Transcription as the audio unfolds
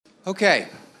Okay.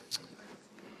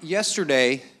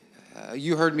 Yesterday,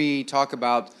 you heard me talk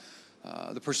about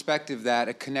the perspective that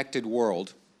a connected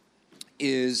world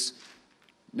is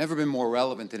never been more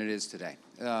relevant than it is today.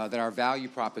 That our value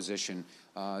proposition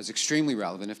is extremely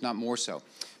relevant, if not more so.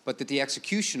 But that the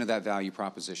execution of that value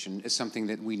proposition is something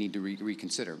that we need to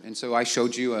reconsider. And so I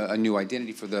showed you a new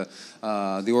identity for the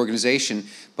organization.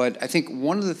 But I think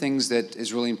one of the things that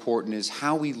is really important is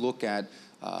how we look at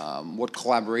what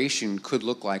collaboration could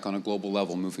look like on a global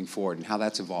level moving forward, and how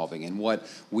that's evolving, and what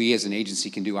we as an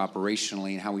agency can do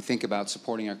operationally, and how we think about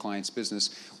supporting our clients' business,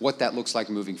 what that looks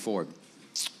like moving forward.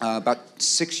 About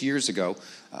 6 years ago,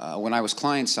 when I was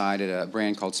client-side at a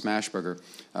brand called Smashburger,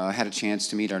 I had a chance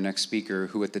to meet our next speaker,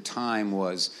 who at the time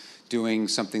was doing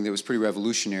something that was pretty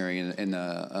revolutionary in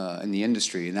the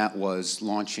industry, and that was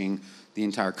launching the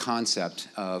entire concept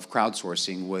of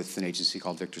crowdsourcing with an agency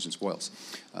called Victors and Spoils.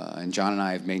 And John and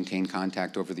I have maintained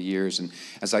contact over the years, and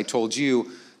as I told you,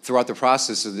 throughout the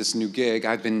process of this new gig,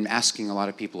 I've been asking a lot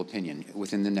of people opinion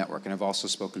within the network, and I've also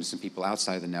spoken to some people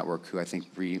outside of the network who I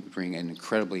think bring an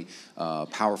incredibly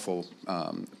powerful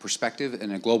perspective,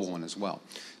 and a global one as well.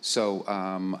 So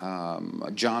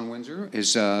John Windsor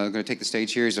is going to take the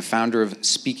stage here. He's a founder of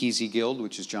Speakeasy Guild,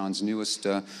 which is John's newest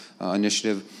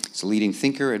initiative. He's a leading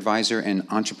thinker, advisor, and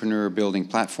entrepreneur building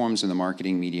platforms in the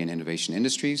marketing, media, and innovation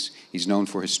industries. He's known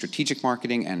for his strategic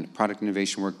marketing and product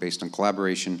innovation work based on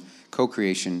collaboration,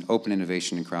 co-creation, open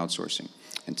innovation, and crowdsourcing.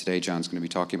 And today, John's going to be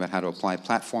talking about how to apply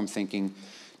platform thinking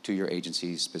to your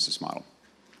agency's business model.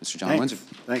 Mr. John Windsor.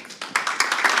 Thanks.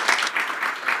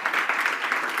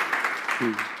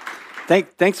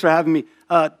 Thanks for having me.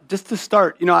 Just to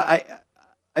start,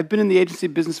 I've been in the agency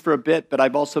business for a bit, but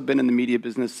I've also been in the media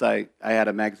business. I had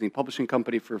a magazine publishing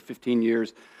company for 15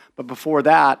 years. But before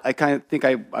that, I kind of think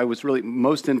I was really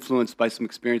most influenced by some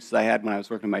experiences I had when I was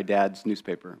working in my dad's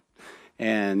newspaper.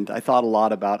 And I thought a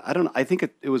lot about, I think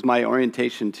it was my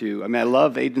orientation to, I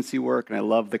love agency work, and I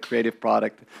love the creative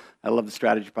product, I love the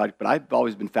strategy product, but I've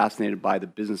always been fascinated by the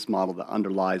business model that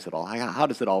underlies it all. How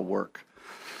does it all work?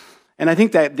 And I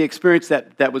think that the experience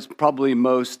that was probably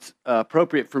most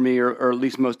appropriate for me, or at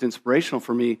least most inspirational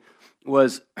for me,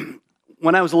 was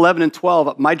when I was 11 and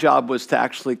 12, my job was to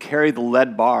actually carry the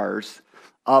lead bars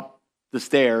up the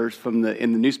stairs in the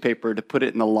newspaper to put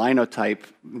it in a linotype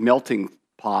melting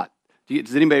pot.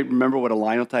 Does anybody remember what a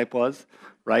linotype was?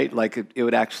 Right? Like it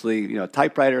would actually, a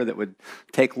typewriter that would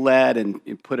take lead and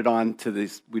we'd put it onto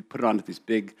these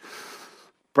big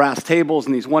brass tables,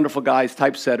 and these wonderful guys,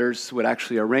 typesetters, would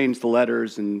actually arrange the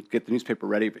letters and get the newspaper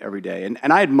ready every day.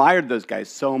 And I admired those guys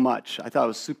so much. I thought it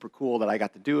was super cool that I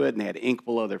got to do it, and they had ink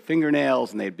below their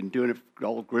fingernails, and they'd been doing it for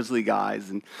old grizzly guys.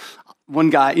 And one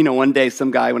guy, one day,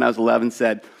 some guy when I was 11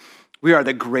 said, "We are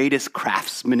the greatest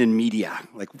craftsmen in media.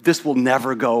 Like, this will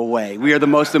never go away. We are the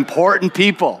most important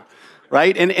people."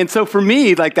 Right? And so for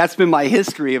me, that's been my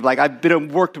history of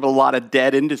I've worked with a lot of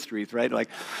dead industries, right?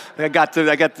 I got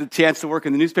the chance to work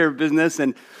in the newspaper business,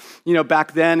 and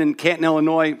back then in Canton,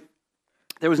 Illinois,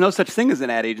 there was no such thing as an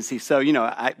ad agency. So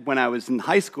when I was in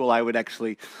high school, I would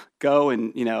actually go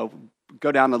and go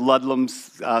down to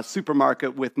Ludlum's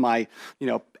supermarket with my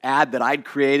ad that I'd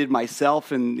created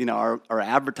myself in our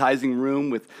advertising room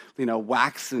with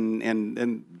wax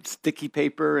and sticky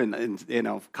paper and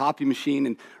copy machine,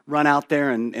 and run out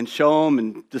there and show them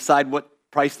and decide what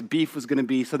price the beef was going to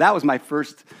be. So that was my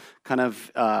first kind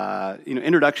of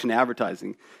introduction to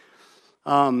advertising.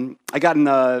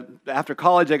 After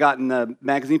college, I got in the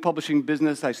magazine publishing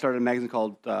business. I started a magazine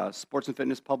called Sports and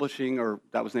Fitness Publishing, or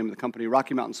that was the name of the company,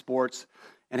 Rocky Mountain Sports,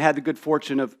 and had the good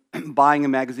fortune of buying a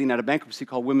magazine out of bankruptcy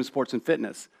called Women's Sports and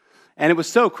Fitness. And it was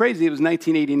so crazy. It was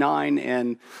 1989,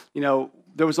 and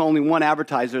there was only one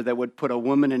advertiser that would put a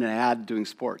woman in an ad doing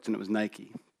sports, and it was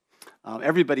Nike.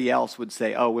 Everybody else would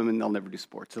say, "Oh, women, they'll never do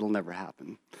sports. It'll never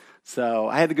happen." So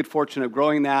I had the good fortune of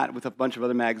growing that with a bunch of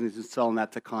other magazines and selling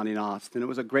that to Condé Nast, and it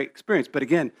was a great experience. But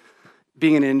again,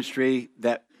 being in an industry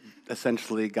that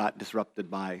essentially got disrupted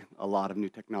by a lot of new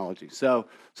technology. So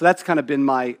that's kind of been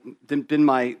my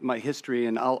history,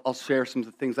 and I'll share some of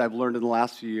the things I've learned in the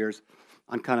last few years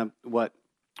on kind of what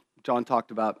John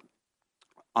talked about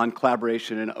on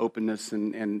collaboration and openness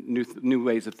and new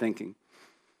ways of thinking.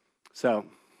 So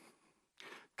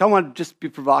I want to just be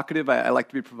provocative. I like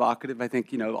to be provocative. I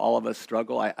think all of us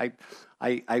struggle. I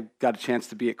got a chance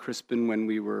to be at Crispin when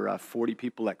we were 40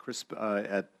 people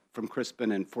from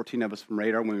Crispin and 14 of us from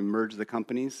Radar when we merged the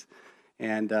companies,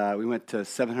 and we went to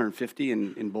 750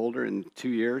 in Boulder in 2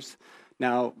 years.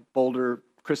 Now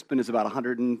Crispin is about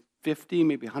 150,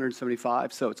 maybe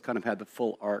 175. So it's kind of had the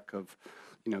full arc of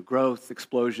growth,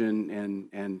 explosion,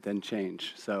 and then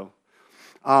change. So.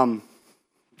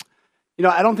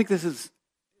 I don't think this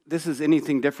is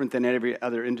anything different than every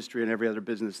other industry and every other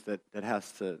business that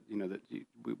has to,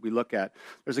 we look at.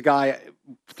 There's a guy,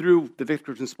 through the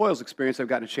Victors and Spoils experience, I've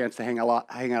gotten a chance to hang out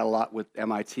a lot with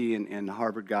MIT and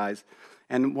Harvard guys.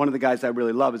 And one of the guys I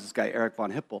really love is this guy, Eric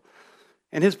von Hippel.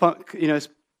 And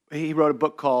he wrote a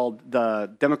book called The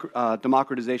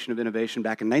Democratization of Innovation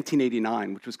back in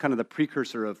 1989, which was kind of the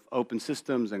precursor of open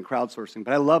systems and crowdsourcing.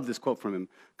 But I love this quote from him.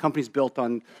 Companies built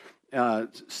on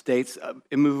states,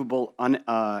 immovable,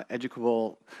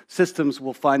 uneducable systems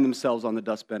will find themselves on the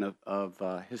dustbin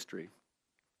of history.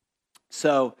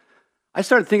 So I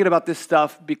started thinking about this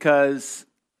stuff because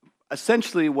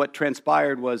essentially what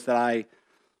transpired was that I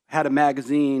had a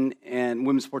magazine and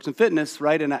Women's Sports and Fitness,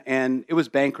 right? And it was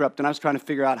bankrupt, and I was trying to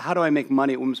figure out, how do I make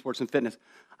money at Women's Sports and Fitness?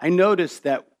 I noticed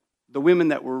that the women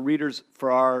that were readers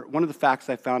for one of the facts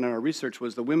I found in our research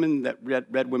was the women that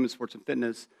read Women's Sports and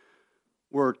Fitness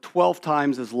were 12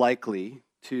 times as likely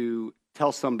to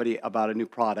tell somebody about a new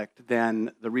product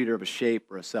than the reader of a Shape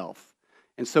or a Self.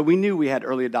 And so we knew we had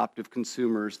early adoptive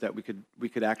consumers that we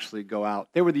could actually go out.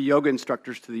 They were the yoga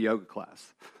instructors to the yoga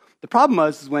class. The problem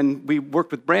was when we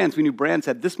worked with brands, we knew brands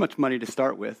had this much money to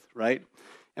start with, right?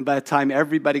 And by the time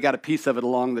everybody got a piece of it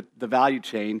along the value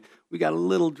chain, we got a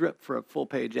little drip for a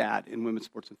full-page ad in Women's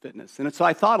Sports and Fitness. And so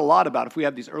I thought a lot about, if we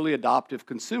have these early adoptive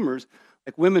consumers,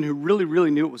 like women who really,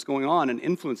 really knew what was going on and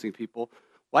influencing people,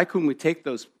 why couldn't we take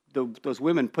those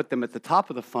women, put them at the top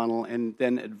of the funnel, and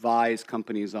then advise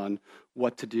companies on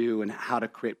what to do and how to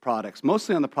create products,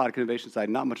 mostly on the product innovation side,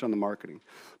 not much on the marketing.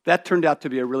 That turned out to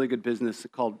be a really good business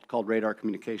called Radar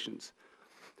Communications.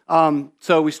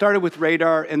 So we started with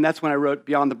Radar, and that's when I wrote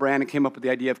Beyond the Brand and came up with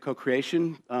the idea of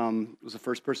co-creation. I was the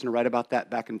first person to write about that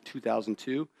back in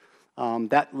 2002.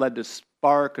 That led to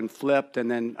Spark and Flipped, and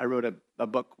then I wrote a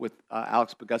book with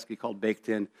Alex Bogusky called Baked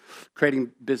In,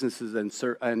 creating businesses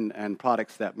and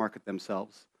products that market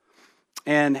themselves.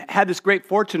 And had this great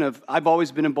fortune of, I've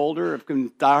always been in Boulder, I've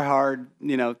been diehard,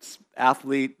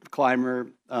 athlete, climber,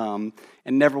 and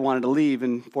never wanted to leave.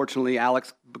 And fortunately,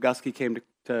 Alex Bogusky came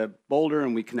to Boulder,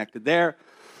 and we connected there.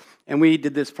 And we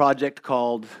did this project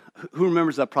called, who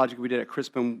remembers that project we did at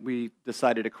Crispin? We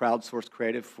decided to crowdsource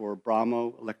creative for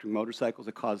Bramo electric motorcycles.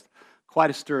 It caused quite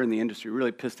a stir in the industry,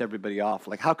 really pissed everybody off.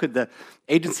 Like, how could the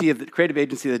creative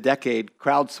agency of the decade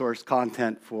crowdsource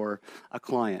content for a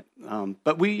client?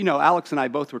 But we, Alex and I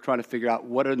both were trying to figure out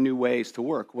what are new ways to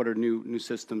work, what are new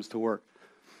systems to work.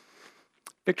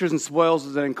 Victors and Spoils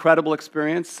was an incredible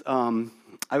experience.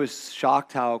 I was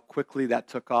shocked how quickly that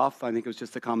took off. I think it was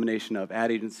just a combination of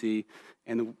ad agency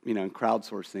and and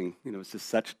crowdsourcing. It's just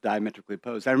such diametrically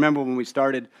opposed. I remember when we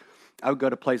started, I would go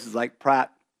to places like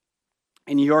Pratt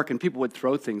in New York, and people would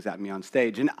throw things at me on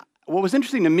stage. And what was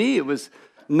interesting to me, it was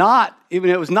not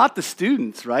the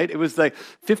students, right? It was like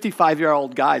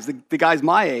 55-year-old guys, the guys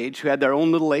my age who had their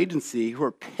own little agency, who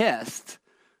were pissed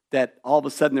that all of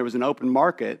a sudden there was an open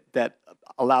market that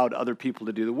allowed other people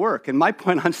to do the work. And my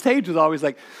point on stage was always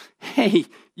like, hey,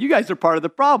 you guys are part of the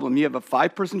problem. You have a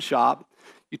 5-person shop,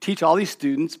 you teach all these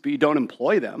students, but you don't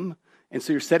employ them. And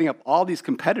so you're setting up all these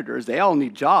competitors. They all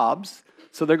need jobs.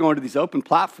 So they're going to these open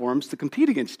platforms to compete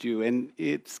against you, and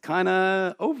it's kind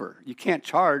of over. You can't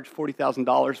charge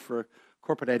 $40,000 for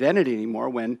corporate identity anymore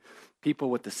when people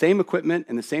with the same equipment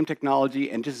and the same technology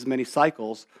and just as many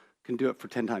cycles can do it for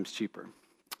 10 times cheaper.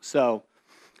 So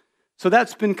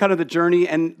that's been kind of the journey,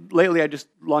 and lately I just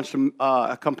launched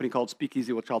a company called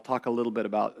Speakeasy, which I'll talk a little bit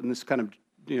about, and this kind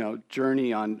of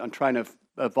journey on trying to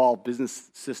evolve business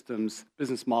systems,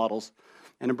 business models,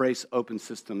 and embrace open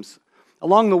systems.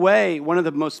 Along the way, one of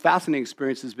the most fascinating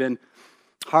experiences has been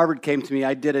Harvard came to me.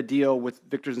 I did a deal with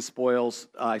Victors and Spoils.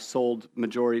 I sold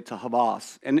majority to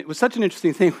Havas. And it was such an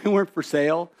interesting thing. We weren't for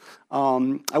sale.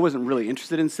 I wasn't really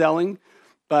interested in selling.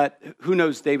 But who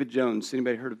knows David Jones?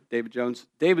 Anybody heard of David Jones?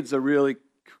 David's a really,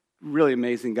 really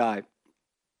amazing guy.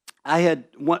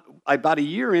 About a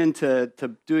year into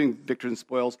doing Victors and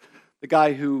Spoils, the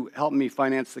guy who helped me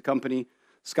finance the company,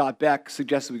 Scott Beck,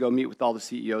 suggested we go meet with all the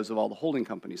CEOs of all the holding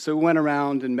companies. So we went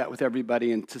around and met with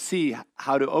everybody and to see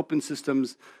how to open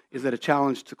systems. Is it a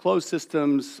challenge to close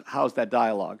systems? How's that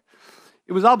dialogue?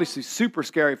 It was obviously super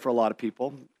scary for a lot of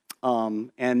people.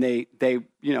 And we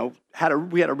had a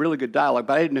really good dialogue,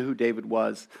 but I didn't know who David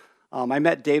was. I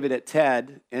met David at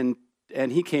TED, and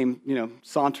he came,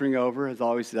 sauntering over, as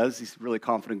always does. He's a really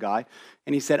confident guy.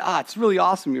 And he said, it's really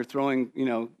awesome you're throwing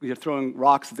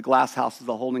rocks at the glass houses of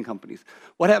the holding companies.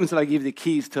 What happens if I give you the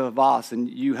keys to Havas and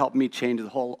you help me change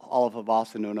all of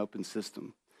Havas into an open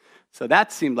system? So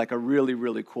that seemed like a really,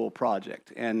 really cool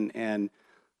project. And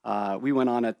we went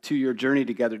on a 2-year journey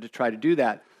together to try to do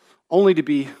that, only to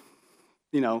be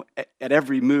at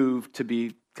every move to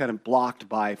be kind of blocked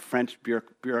by French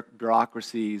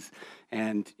bureaucracies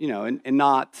and, and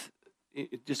not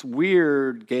just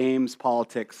weird games,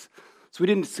 politics. So we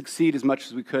didn't succeed as much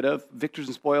as we could have. Victors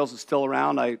and Spoils is still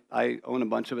around. I own a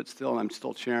bunch of it still, and I'm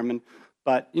still chairman.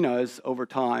 But, as over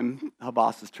time,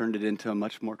 Havas has turned it into a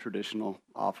much more traditional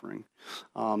offering.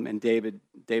 And David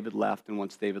left, and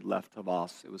once David left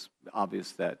Havas, it was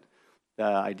obvious that the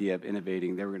idea of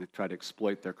innovating, they were going to try to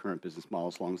exploit their current business model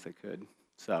as long as they could.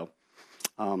 So,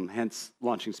 hence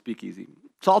launching Speakeasy.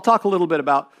 So I'll talk a little bit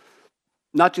about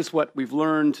not just what we've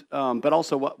learned, but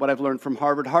also what I've learned from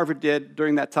Harvard. Harvard did,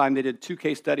 during that time, they did 2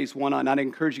 case studies, one on, and I'd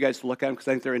encourage you guys to look at them because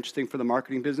I think they're interesting for the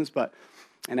marketing business,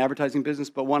 and advertising business,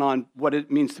 but one on what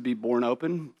it means to be born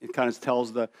open. It kind of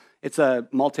tells it's a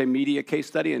multimedia case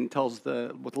study and tells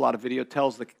with a lot of video,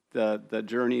 tells the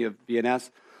journey of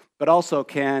VNS, but also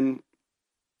can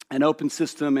an open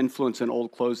system influence an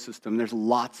old closed system. There's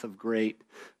lots of great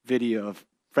video of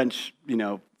French,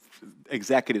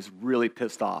 executives really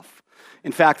pissed off.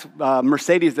 In fact,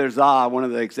 Mercedes Derzah, one of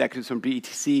the executives from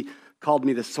BETC, called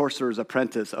me the sorcerer's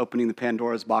apprentice, opening the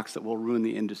Pandora's box that will ruin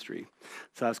the industry.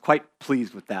 So I was quite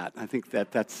pleased with that. I think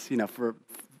that's, for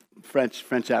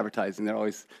French advertising, they're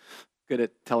always good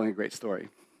at telling a great story.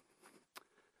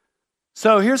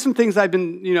 So here's some things I've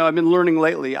been learning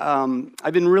lately.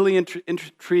 I've been really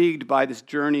intrigued by this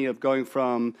journey of going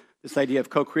from this idea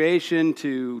of co-creation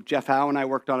to Jeff Howe and I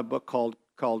worked on a book called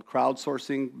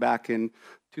Crowdsourcing back in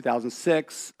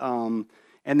 2006, and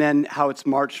then how it's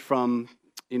marched from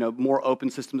more open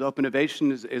systems. Open innovation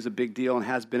is a big deal and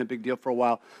has been a big deal for a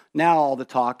while. Now all the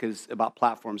talk is about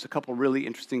platforms. A couple really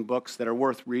interesting books that are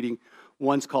worth reading.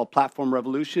 One's called Platform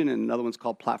Revolution and another one's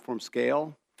called Platform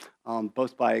Scale,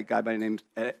 both by a guy by the name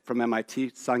from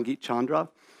MIT, Sangeet Chandra.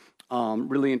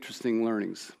 Really interesting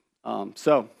learnings.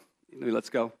 So let's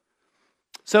go.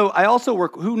 So I also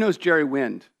work, who knows Jerry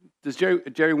Wind? Does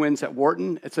Jerry Wind's at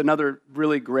Wharton? It's another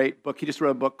really great book. He just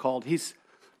wrote a book called, he's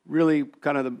really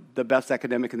kind of the best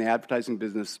academic in the advertising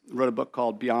business, wrote a book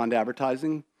called Beyond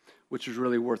Advertising, which is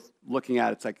really worth looking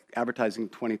at. It's like Advertising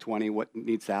 2020, what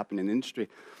needs to happen in the industry.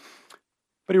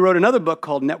 But he wrote another book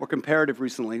called Network Imperative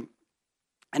recently,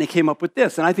 and he came up with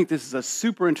this. And I think this is a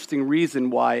super interesting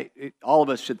reason why all of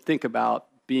us should think about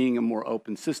being a more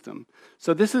open system.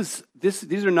 So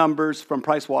these are numbers from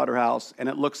Price Waterhouse, and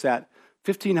it looks at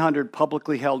 1,500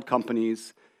 publicly held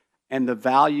companies and the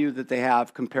value that they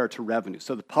have compared to revenue.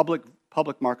 So the public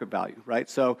market value, right?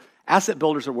 So asset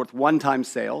builders are worth 1x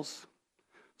sales.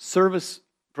 Service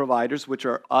providers, which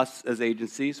are us as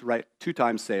agencies, right,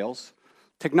 2x sales.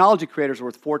 Technology creators are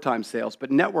worth 4x sales,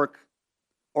 but network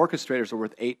orchestrators are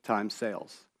worth 8x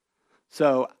sales.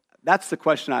 So that's the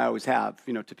question I always have,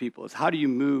 to people is how do you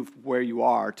move where you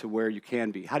are to where you can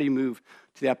be? How do you move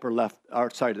to the upper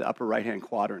the upper right-hand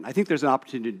quadrant? I think there's an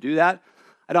opportunity to do that.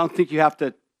 I don't think you have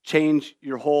to change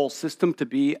your whole system to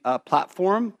be a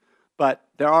platform, but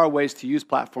there are ways to use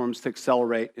platforms to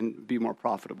accelerate and be more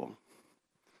profitable.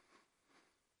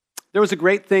 There was a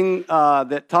great thing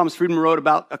that Thomas Friedman wrote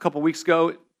about a couple weeks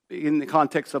ago in the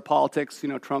context of politics,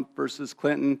 Trump versus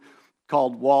Clinton,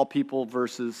 called Wall People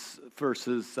versus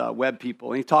Web People.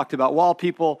 And he talked about wall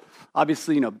people,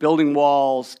 obviously, building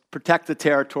walls, protect the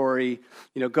territory,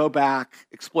 go back,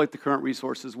 exploit the current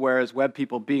resources, whereas web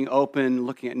people being open,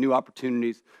 looking at new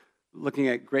opportunities, looking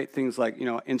at great things like,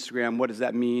 Instagram, what does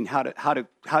that mean? How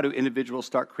do individuals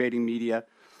start creating media?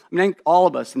 I think all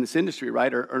of us in this industry,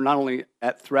 right, are not only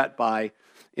at threat by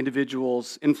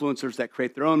individuals, influencers that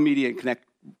create their own media and connect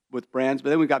with brands, but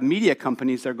then we've got media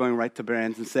companies that are going right to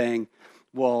brands and saying,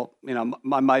 well,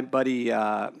 my buddy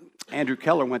Andrew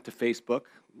Keller went to Facebook,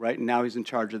 right, and now he's in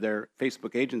charge of their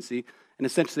Facebook agency, and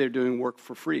essentially they're doing work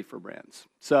for free for brands.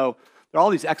 So there are all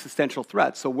these existential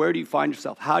threats. So where do you find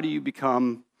yourself? How do you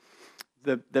become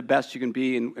the best you can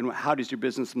be, and how does your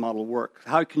business model work?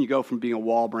 How can you go from being a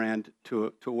wall brand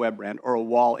to a web brand, or a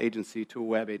wall agency to a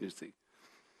web agency?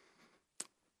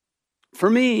 For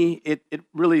me, it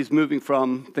really is moving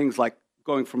from things like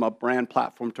going from a brand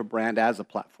platform to brand as a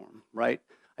platform, right?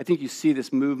 I think you see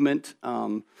this movement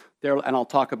there, and I'll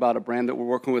talk about a brand that we're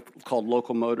working with called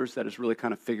Local Motors that is really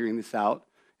kind of figuring this out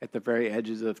at the very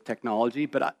edges of technology.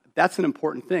 But that's an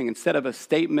important thing. Instead of a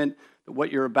statement that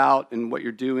what you're about and what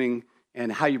you're doing and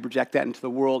how you project that into the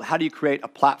world, how do you create a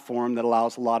platform that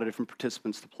allows a lot of different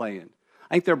participants to play in?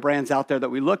 I think there are brands out there that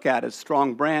we look at as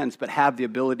strong brands, but have the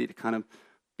ability to kind of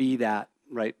be that,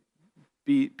 right?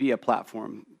 Be a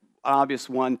platform. An obvious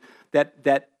one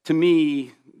that to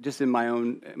me, just in my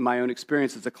own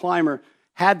experience as a climber,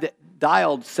 had that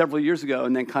dialed several years ago,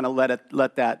 and then kind of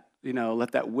let that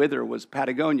let that wither was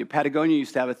Patagonia. Patagonia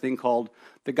used to have a thing called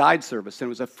the guide service, and it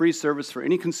was a free service for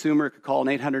any consumer could call an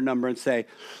 800 number and say,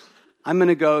 I'm going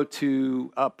to go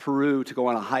to Peru to go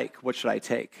on a hike. What should I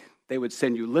take? They would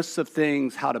send you lists of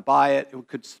things, how to buy it.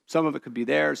 Some of it could be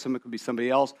theirs, some of it could be somebody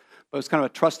else, but it was kind of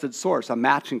a trusted source, a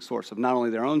matching source of not only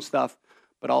their own stuff,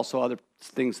 but also other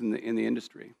things in the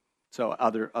industry, so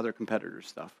other competitors'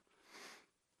 stuff.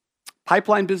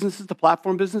 Pipeline businesses to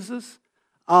platform businesses.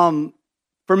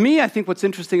 For me, I think what's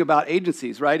interesting about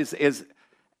agencies, right, is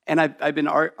and I've been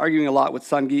arguing a lot with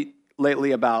Sangeet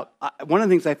lately about, one of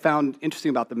the things I found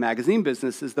interesting about the magazine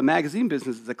business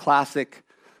is a classic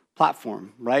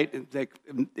platform, right?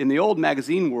 In the old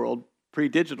magazine world,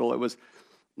 pre-digital, it was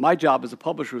my job as a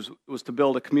publisher was to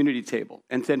build a community table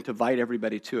and then to invite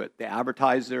everybody to it. The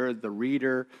advertiser, the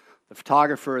reader, the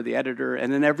photographer, the editor,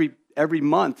 and then every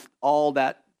month, all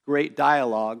that great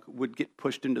dialogue would get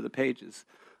pushed into the pages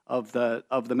of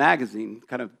the magazine,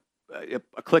 kind of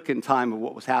a click in time of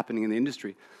what was happening in the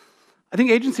industry. I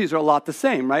think agencies are a lot the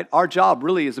same, right? Our job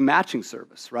really is a matching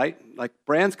service, right? Like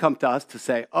brands come to us to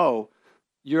say, oh,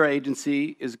 your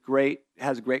agency is great,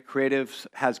 has great creatives,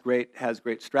 has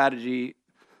great strategy.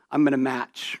 I'm going to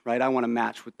match, right? I want to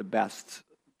match with the best.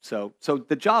 So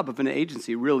the job of an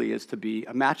agency really is to be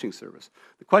a matching service.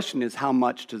 The question is, how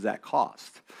much does that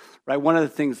cost, right? One of the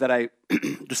things that I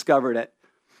discovered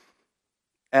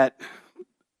at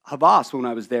Havas when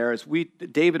I was there is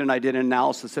David and I did an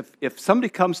analysis. If somebody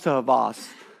comes to Havas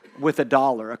with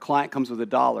 $1, a client comes with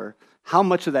 $1, how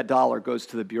much of that dollar goes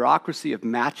to the bureaucracy of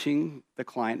matching the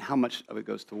client? How much of it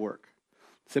goes to work?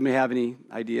 Does anybody have any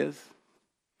ideas?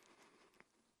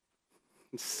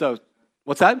 So,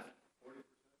 what's that?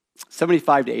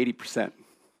 75 to 80%.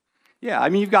 Yeah, I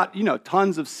mean, you've got,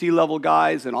 tons of C-level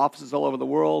guys and offices all over the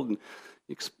world and,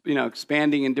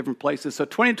 expanding in different places. So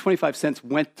 20 to 25 cents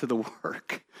went to the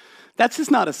work. That's just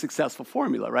not a successful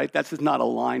formula, right? That's just not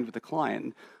aligned with the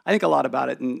client. I think a lot about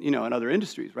it in other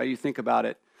industries, right? You think about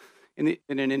it in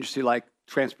an industry like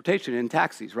transportation and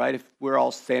taxis, right? If we're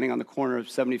all standing on the corner of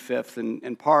 75th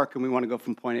and Park and we want to go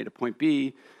from point A to point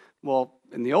B, well,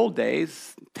 in the old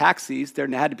days, taxis, there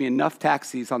had to be enough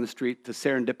taxis on the street to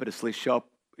serendipitously show up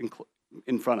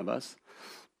in front of us.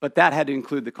 But that had to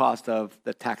include the cost of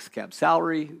the taxi cab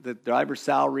salary, the driver's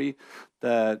salary,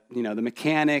 the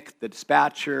mechanic, the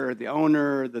dispatcher, the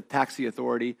owner, the taxi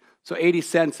authority. So 80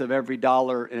 cents of every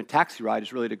dollar in a taxi ride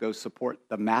is really to go support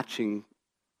the matching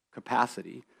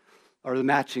capacity or the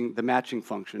matching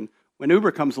function. When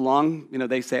Uber comes along,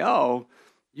 they say, oh,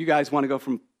 you guys want to go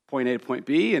from point A to point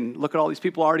B, and look at all these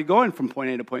people already going from point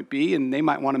A to point B, and they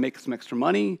might want to make some extra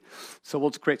money, so we'll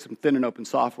just create some thin and open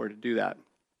software to do that.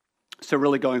 So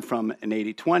really going from an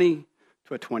 80-20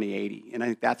 to a 20-80, and I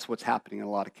think that's what's happening in a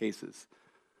lot of cases.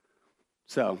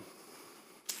 So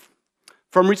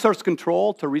from resource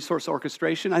control to resource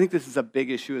orchestration, I think this is a big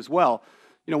issue as well.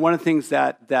 One of the things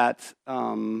that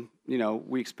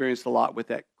we experienced a lot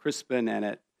with at Crispin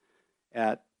and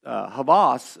at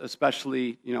Havas,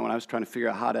 especially, when I was trying to figure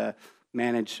out how to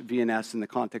manage VNS in the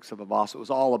context of Havas, it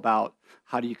was all about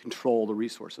how do you control the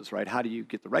resources, right? How do you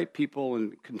get the right people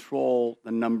and control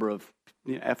the number of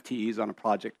FTEs on a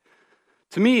project?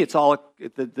 To me, it's all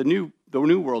the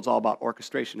new world's all about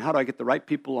orchestration. How do I get the right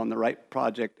people on the right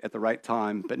project at the right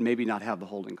time, but maybe not have the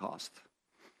holding cost?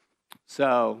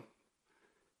 So,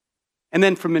 and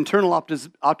then from internal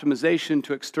optimization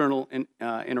to external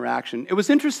interaction. It was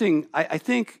interesting, I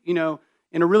think, in a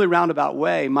really roundabout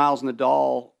way, Miles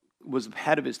Nadal was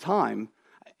ahead of his time.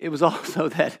 It was also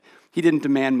that he didn't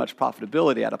demand much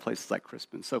profitability out of places like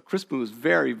Crispin. So Crispin was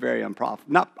very, very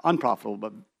not unprofitable,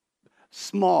 but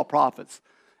small profits.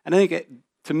 And I think,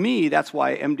 to me, that's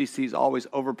why MDC's always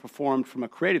overperformed from a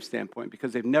creative standpoint,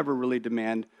 because they've never really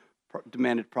demanded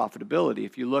profitability.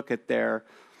 If you look at their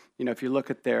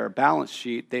balance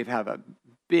sheet, they have a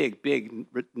big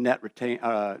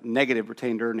negative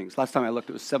retained earnings. Last time I looked,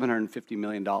 it was $750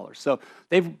 million. So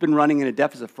they've been running in a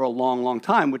deficit for a long, long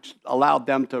time, which allowed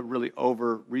them to really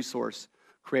over-resource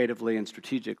creatively and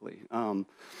strategically.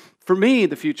 For me,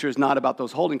 the future is not about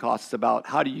those holding costs. It's about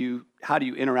how do you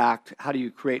interact, how do you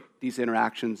create these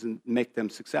interactions and make them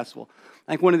successful.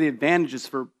 I think one of the advantages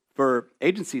for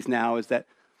agencies now is that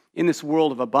in this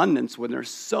world of abundance, when there's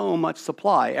so much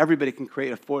supply, everybody can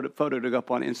create a photo to go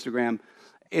up on Instagram.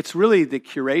 It's really the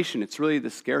curation, it's really the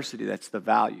scarcity that's the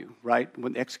value, right?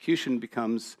 When execution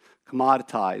becomes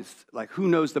commoditized, like who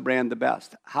knows the brand the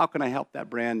best? How can I help that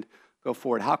brand go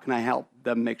forward? How can I help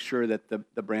them make sure that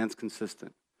the brand's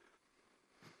consistent?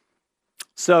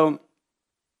 So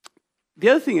the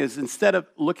other thing is, instead of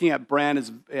looking at brand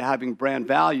as having brand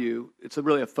value, it's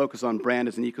really a focus on brand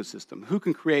as an ecosystem. Who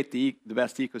can create the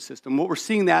best ecosystem? What we're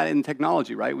seeing that in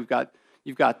technology, right?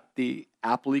 You've got the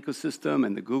Apple ecosystem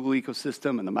and the Google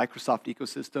ecosystem and the Microsoft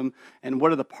ecosystem, and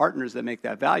what are the partners that make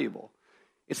that valuable?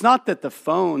 It's not that the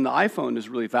iPhone is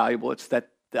really valuable, it's that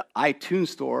the iTunes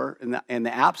store and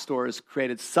the App Store has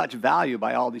created such value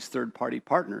by all these third-party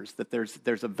partners that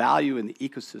there's a value in the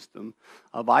ecosystem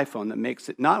of iPhone that makes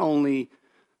it not only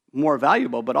more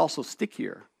valuable, but also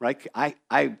stickier, right?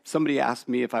 Somebody asked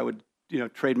me if I would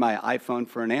trade my iPhone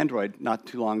for an Android not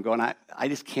too long ago, and I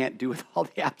just can't do with all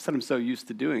the apps that I'm so used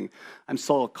to doing. I'm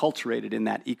so acculturated in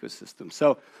that ecosystem.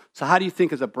 So how do you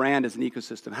think as a brand, as an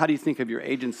ecosystem? How do you think of your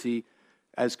agency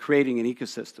as creating an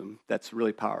ecosystem that's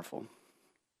really powerful?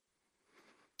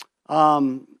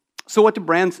 So what do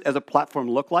brands as a platform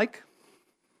look like?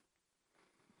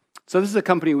 So this is a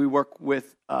company we work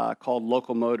with called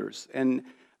Local Motors, and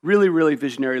really, really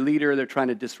visionary leader. They're trying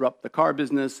to disrupt the car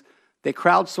business. They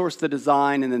crowdsource the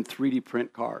design and then 3D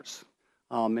print cars.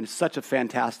 And it's such a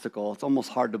fantastical, it's almost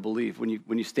hard to believe when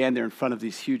you stand there in front of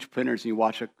these huge printers and you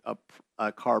watch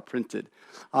a car printed.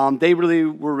 They really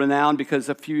were renowned because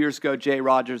a few years ago, Jay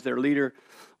Rogers, their leader,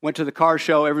 went to the car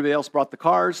show. Everybody else brought the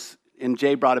cars, and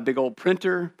Jay brought a big old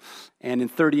printer, and in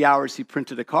 30 hours he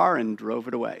printed a car and drove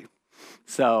it away.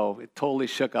 So it totally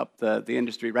shook up the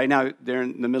industry. Right now they're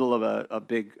in the middle of a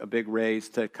big race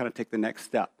to kind of take the next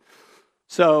step.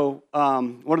 So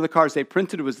one of the cars they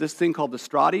printed was this thing called the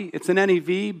Strati. It's an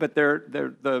NEV, but there's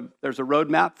a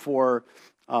roadmap for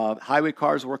highway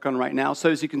cars we're working on right now. So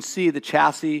as you can see, the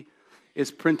chassis is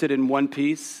printed in one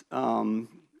piece.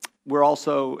 We're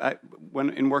also,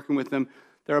 in working with them,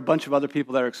 there are a bunch of other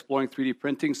people that are exploring 3D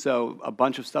printing, so a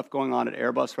bunch of stuff going on at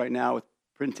Airbus right now with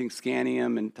printing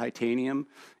scandium and titanium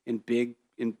in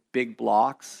big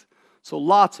blocks. So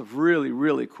lots of really,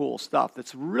 really cool stuff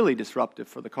that's really disruptive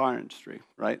for the car industry,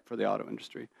 right, for the auto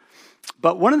industry.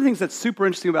 But one of the things that's super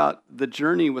interesting about the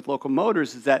journey with Local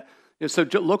Motors is that,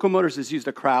 Local Motors has used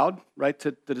a crowd, right,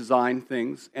 to design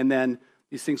things, and then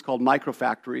these things called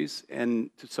microfactories,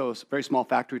 and so it's a very small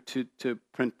factory to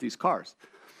print these cars.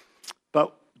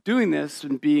 But doing this,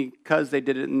 and because they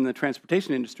did it in the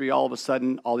transportation industry, all of a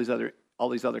sudden, all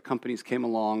these other companies came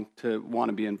along to want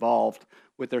to be involved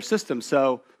with their system.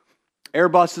 So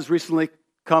Airbus has recently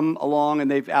come along, and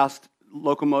they've asked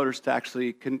Local Motors to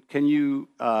actually, can you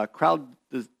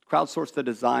crowdsource the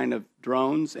design of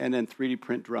drones and then 3D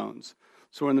print drones?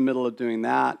 So we're in the middle of doing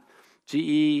that.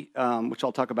 GE, which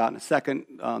I'll talk about in a second,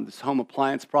 this home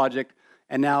appliance project,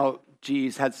 and now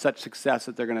GE's had such success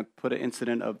that they're going to put an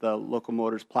incident of the Local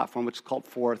Motors platform, which is called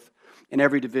Forth, in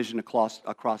every division across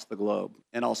the globe,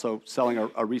 and also selling a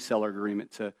reseller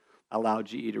agreement to allow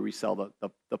GE to resell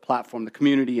the platform, the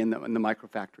community, and the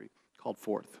microfactory called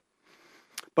Forth.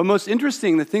 But most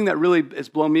interesting, the thing that really has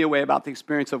blown me away about the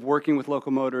experience of working with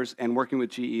Local Motors and working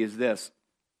with GE is this.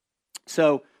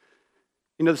 So,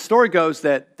 the story goes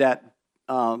that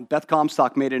Beth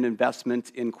Comstock made an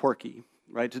investment in Quirky.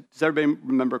 Right? Does everybody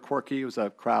remember Quirky? It was a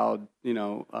crowd,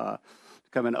 kind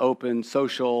of an open,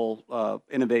 social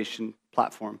innovation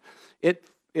platform. It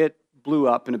blew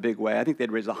up in a big way. I think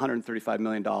they'd raised $135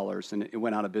 million, and it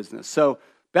went out of business. So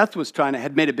Beth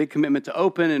had made a big commitment to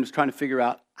open and was trying to figure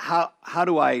out how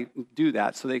do I do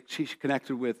that? So she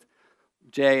connected with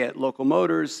Jay at Local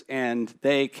Motors, and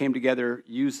they came together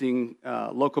using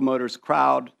Local Motors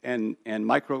crowd and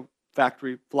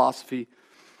microfactory philosophy,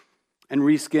 and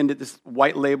reskinned it. This is the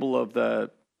white label of the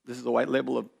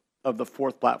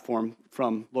Forth platform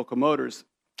from Local Motors.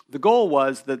 The goal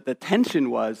was that the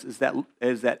tension is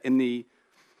that in the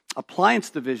appliance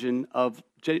division of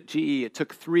GE, it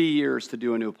took 3 years to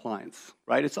do a new appliance,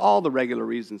 right? It's all the regular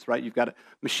reasons, right? You've got a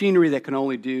machinery that can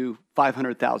only do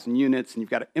 500,000 units, and you've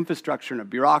got an infrastructure and a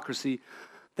bureaucracy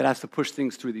that has to push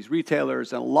things through these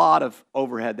retailers, and a lot of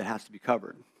overhead that has to be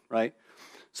covered, right?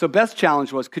 So Beth's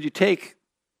challenge was, could you take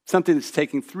something that's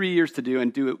taking 3 years to do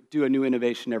and do a new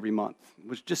innovation every month? It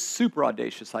was just super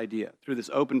audacious idea through this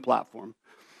open platform.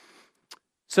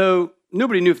 So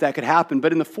nobody knew if that could happen,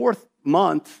 but in the 4th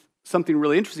month, something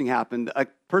really interesting happened. A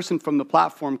person from the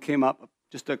platform came up,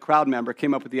 just a crowd member,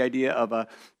 came up with the idea of a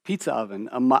pizza oven,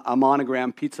 a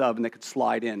monogram pizza oven that could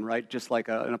slide in, right? Just like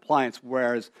an appliance,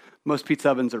 whereas most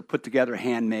pizza ovens are put together,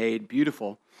 handmade,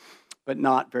 beautiful, but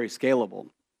not very scalable.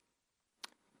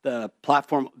 The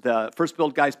platform, the first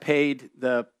build guys paid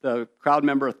the crowd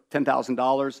member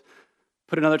 $10,000,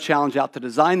 put another challenge out to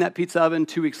design that pizza oven.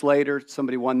 2 weeks later,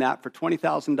 somebody won that for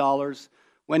 $20,000,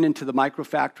 went into the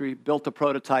microfactory, built a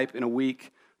prototype in a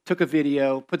week, took a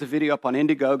video, put the video up on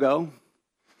Indiegogo,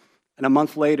 and a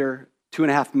month later,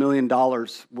 $2.5 million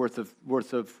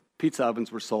worth of pizza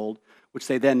ovens were sold, which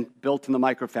they then built in the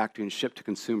microfactory and shipped to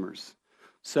consumers.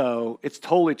 So it's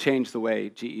totally changed the way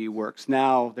GE works.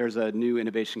 Now there's a new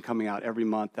innovation coming out every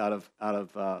month out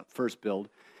of First Build.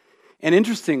 And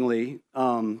interestingly,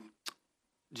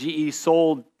 GE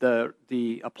sold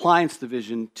the appliance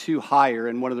division to Haier,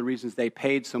 and one of the reasons they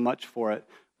paid so much for it,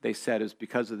 they said, is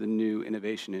because of the new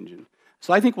innovation engine.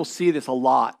 So I think we'll see this a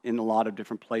lot in a lot of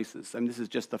different places. I mean, this is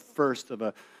just the first of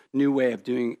a new way of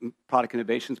doing product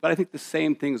innovations, but I think the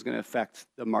same thing is going to affect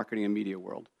the marketing and media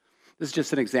world. This is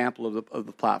just an example of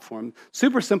the platform.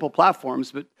 Super simple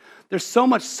platforms, but there's so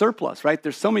much surplus, right?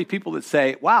 There's so many people that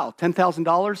say, wow,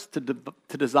 $10,000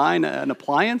 to design an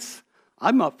appliance?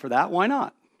 I'm up for that, why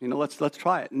not? You know, let's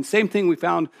try it. And same thing we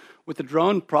found with the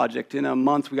drone project. In a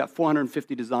month, we got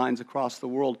 450 designs across the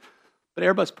world. But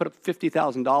Airbus put up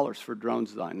 $50,000 for drone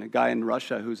design. A guy in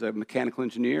Russia who's a mechanical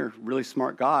engineer, really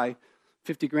smart guy,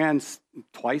 50 grand's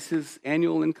twice his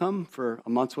annual income for a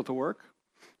month's worth of work.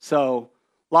 So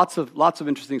lots of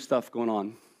interesting stuff going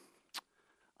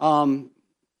on.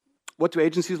 What do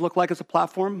agencies look like as a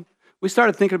platform? We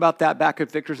started thinking about that back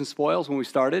at Victors and Spoils when we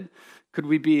started. Could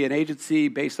we be an agency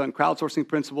based on crowdsourcing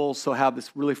principles, so have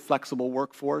this really flexible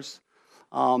workforce?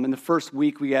 In the first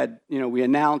week, we had, we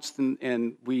announced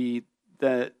and we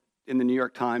that in the New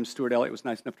York Times, Stuart Elliott was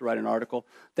nice enough to write an article.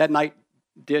 That night,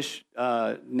 Dish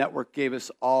Network gave us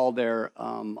all their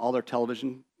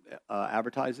television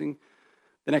advertising.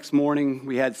 The next morning,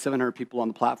 we had 700 people on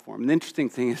the platform. And the interesting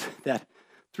thing is that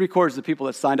 3/4 of the people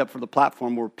that signed up for the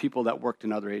platform were people that worked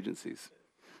in other agencies.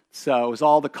 So it was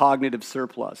all the cognitive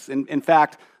surplus. In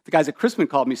fact, the guys at Crispin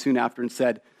called me soon after and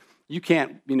said, you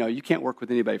can't work with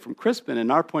anybody from Crispin.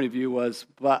 And our point of view was,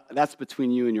 well, that's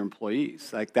between you and your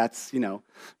employees. Like that's,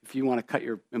 if you want to cut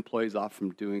your employees off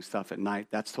from doing stuff at night,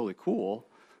 that's totally cool.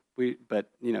 But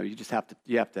you just have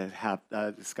to have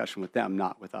a discussion with them,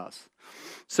 not with us.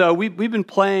 So we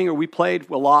played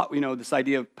a lot, this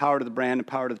idea of power to the brand and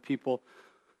power to the people,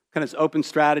 kind of this open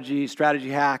strategy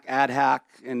hack, ad hack,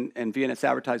 and VNS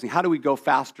advertising. How do we go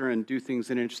faster and do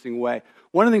things in an interesting way?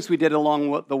 One of the things we did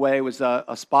along the way was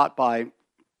a spot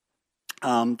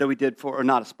that we did for, or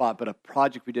not a spot, but a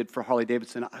project we did for Harley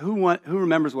Davidson. Who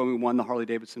remembers when we won the Harley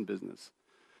Davidson business?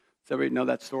 Does everybody know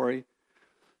that story?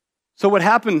 So what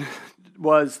happened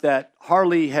was that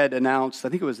Harley had announced, I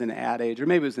think it was in Ad Age, or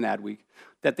maybe it was in Ad Week,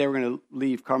 that they were going to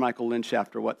leave Carmichael Lynch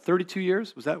after, 32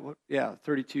 years? Was that what? Yeah,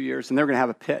 32 years, and they were going to have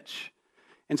a pitch.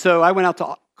 And so I went out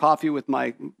to coffee with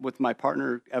my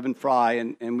partner, Evan Fry,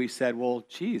 and we said, well,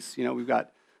 geez, we've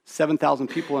got 7,000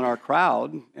 people in our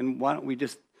crowd, and why don't we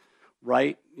just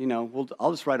write,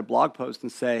 I'll just write a blog post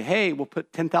and say, hey, we'll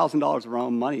put $10,000 of our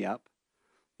own money up.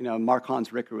 Mark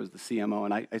Hans Ricker was the CMO,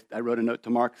 and I wrote a note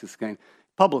to Mark this game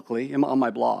publicly on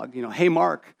my blog. Hey,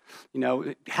 Mark,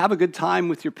 have a good time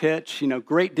with your pitch.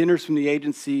 Great dinners from the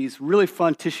agencies, really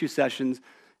fun tissue sessions.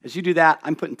 As you do that,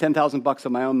 I'm putting $10,000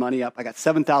 of my own money up. I got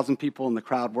 7,000 people in the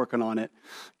crowd working on it.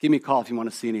 Give me a call if you want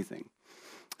to see anything.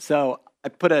 So I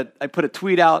put a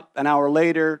tweet out an hour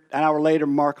later. An hour later,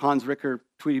 Mark Hans Ricker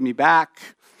tweeted me back,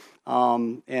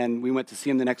 and we went to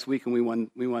see him the next week, and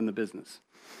we won the business.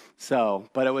 So,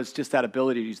 but it was just that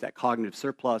ability to use that cognitive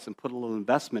surplus and put a little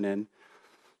investment in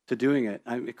to doing it.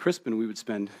 At Crispin, we would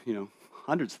spend,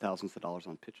 hundreds of thousands of dollars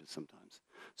on pitches sometimes.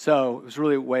 So it was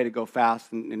really a way to go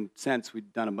fast, and in a sense,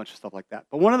 we'd done a bunch of stuff like that.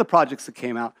 But one of the projects that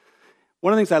came out,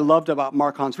 one of the things I loved about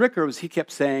Mark Hans Ricker was he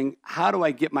kept saying, how do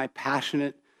I get my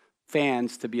passionate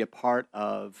fans to be a part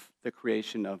of the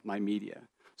creation of my media?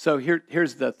 So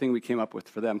here's the thing we came up with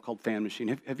for them called Fan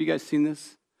Machine. Have you guys seen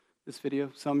this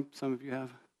video? Some of you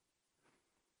have?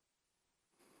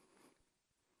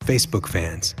 Facebook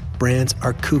fans. Brands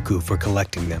are cuckoo for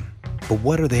collecting them. But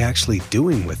what are they actually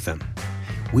doing with them?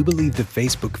 We believe that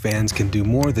Facebook fans can do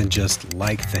more than just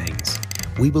like things.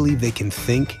 We believe they can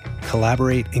think,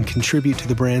 collaborate, and contribute to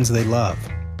the brands they love.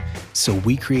 So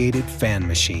we created Fan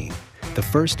Machine, the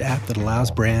first app that allows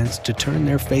brands to turn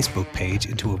their Facebook page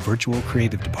into a virtual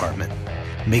creative department,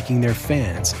 making their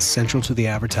fans central to the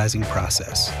advertising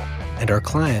process. And our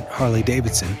client, Harley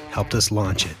Davidson, helped us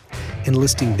launch it,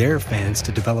 enlisting their fans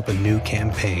to develop a new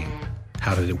campaign.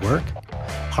 How did it work?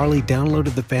 Harley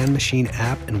downloaded the Fan Machine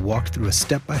app and walked through a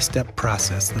step-by-step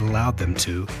process that allowed them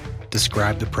to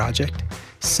describe the project,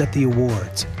 set the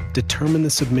awards, determine the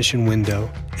submission window,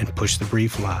 and push the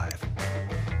brief live.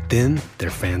 Then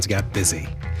their fans got busy,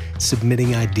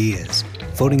 submitting ideas,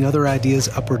 voting other ideas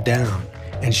up or down,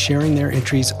 and sharing their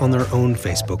entries on their own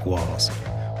Facebook walls.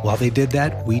 While they did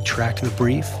that, we tracked the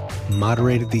brief,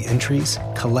 moderated the entries,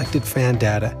 collected fan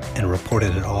data, and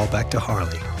reported it all back to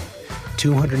Harley.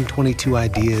 222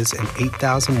 ideas and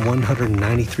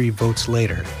 8,193 votes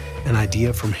later, an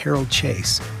idea from Harold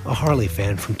Chase, a Harley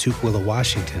fan from Tukwila,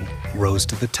 Washington, rose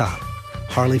to the top.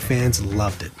 Harley fans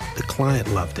loved it, the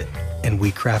client loved it, and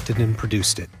we crafted and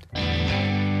produced it.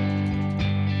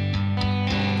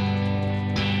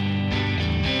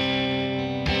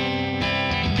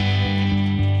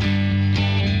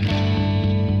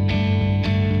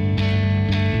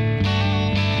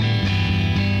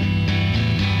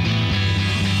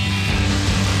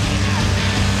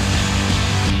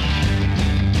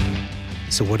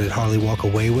 So what did Harley walk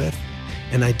away with?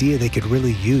 An idea they could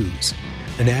really use.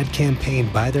 An ad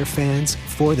campaign by their fans,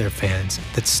 for their fans,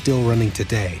 that's still running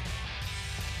today.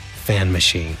 Fan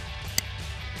Machine.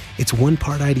 It's one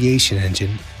part ideation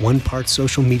engine, one part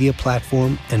social media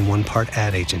platform, and one part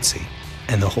ad agency.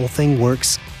 And the whole thing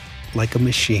works like a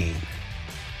machine.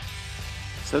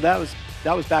 So that was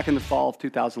back in the fall of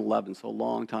 2011, so a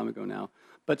long time ago now.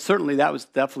 But certainly that was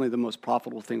definitely the most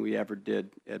profitable thing we ever did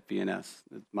at VNS,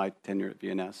 my tenure at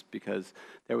VNS, because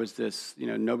there was this,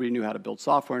 nobody knew how to build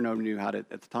software, nobody knew how to,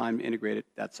 at the time, integrate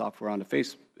that software onto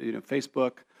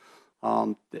Facebook.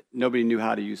 Nobody knew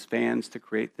how to use fans to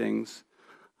create things.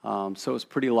 So it was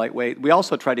pretty lightweight. We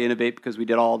also tried to innovate because we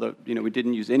did all the, we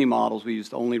didn't use any models, we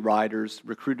used only riders,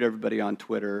 recruited everybody on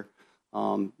Twitter,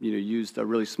 used a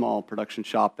really small production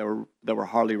shop that were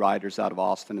Harley riders out of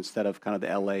Austin instead of kind of the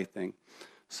LA thing.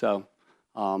 So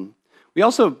we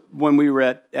also, when we were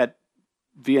at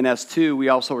VNS2, we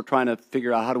also were trying to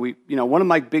figure out how do we, one of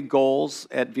my big goals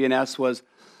at VNS was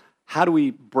how do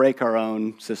we break our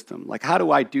own system? Like, how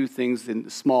do I do things in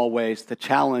small ways to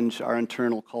challenge our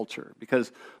internal culture?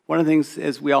 Because one of the things,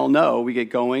 as we all know, we get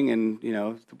going and,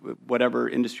 whatever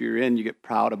industry you're in, you get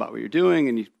proud about what you're doing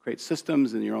and you create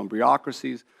systems and your own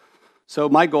bureaucracies. So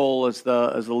my goal as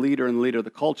the leader and the leader of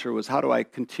the culture was how do I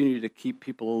continue to keep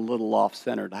people a little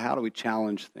off-centered? How do we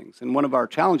challenge things? And one of our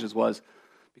challenges was,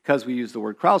 because we used the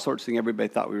word crowdsourcing, everybody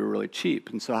thought we were really cheap.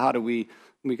 And so how do we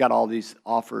got all these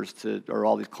offers or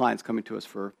all these clients coming to us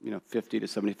for $50,000 to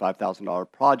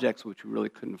 $75,000 projects, which we really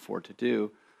couldn't afford to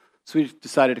do. So we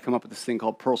decided to come up with this thing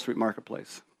called Pearl Street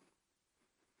Marketplace.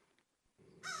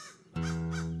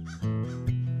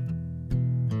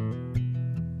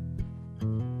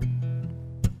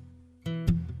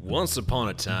 Once upon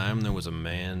a time, there was a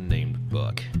man named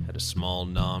Buck. Had a small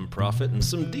non-profit and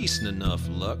some decent enough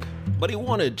luck. But he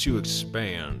wanted to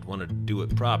expand, wanted to do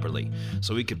it properly,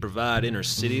 so he could provide inner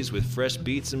cities with fresh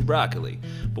beets and broccoli.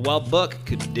 But while Buck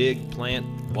could dig, plant,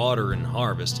 water, and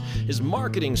harvest, his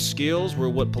marketing skills were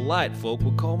what polite folk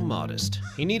would call modest.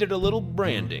 He needed a little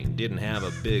branding, didn't have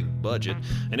a big budget,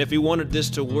 and if he wanted this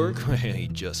to work, he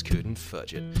just couldn't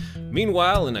fudge it.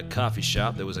 Meanwhile, in a coffee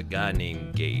shop, there was a guy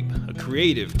named Gabe, a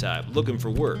creative type looking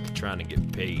for work, trying to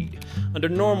get paid. Under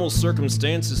normal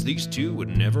circumstances, these two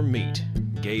would never meet.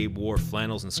 Gabe wore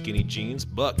flannels and skinny jeans.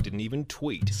 Buck didn't even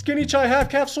tweet. Skinny chai,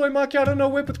 half-calf, soy macchiato, no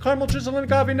whip with caramel drizzle and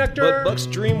agave nectar. But Buck's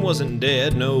dream wasn't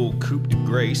dead, no coupe de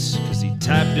grace, cause he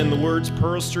typed in the words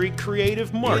Pearl Street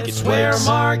Creative Marketplace. It's where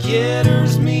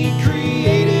marketers meet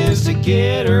creatives to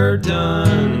get her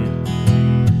done.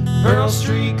 Pearl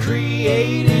Street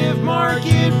Creative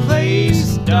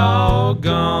Marketplace,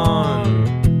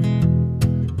 doggone.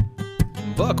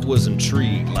 Buck was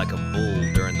intrigued like a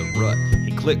bull during the rut.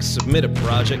 He clicked submit a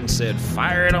project and said,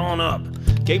 fire it on up.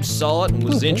 Gabe saw it and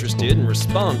was interested and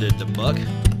responded to Buck.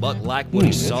 Buck liked what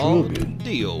he saw and the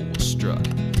deal was struck.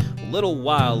 A little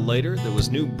while later, there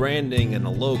was new branding and a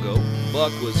logo.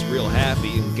 Buck was real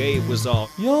happy and Gabe was all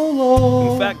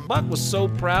YOLO. In fact, Buck was so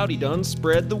proud he done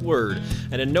spread the word.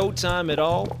 And in no time at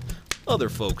all, other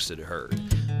folks had heard.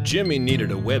 Jimmy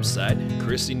needed a website,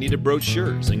 Chrissy needed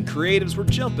brochures, and creatives were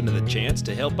jumping to the chance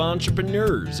to help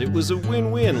entrepreneurs. It was a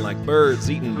win-win, like birds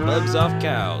eating bugs off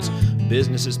cows.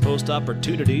 Businesses post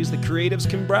opportunities that creatives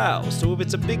can browse. So if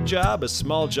it's a big job, a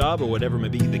small job, or whatever may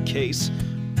be the case,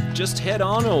 just head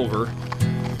on over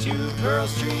to Pearl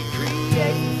Street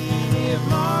Creative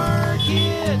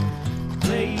Marketplace.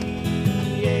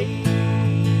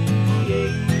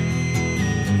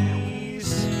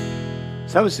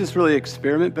 So that was just really an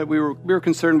experiment, but we were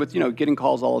concerned with, getting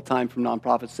calls all the time from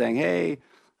nonprofits saying, hey,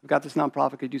 I've got this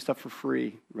nonprofit, could do stuff for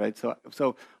free, right?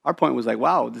 So our point was like,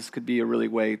 wow, this could be a really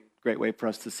great way for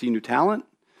us to see new talent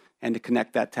and to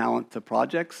connect that talent to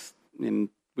projects, and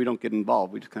we don't get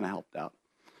involved, we just kind of helped out.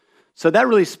 So that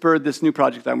really spurred this new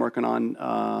project I'm working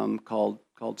on called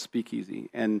Speakeasy.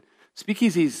 And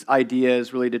Speakeasy's idea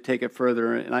is really to take it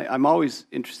further, and I'm always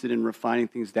interested in refining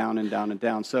things down and down and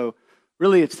down. So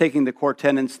really, it's taking the core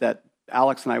tenets that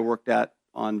Alex and I worked at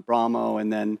on Bramo,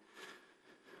 and then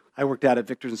I worked out at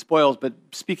Victors and Spoils, but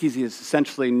Speakeasy is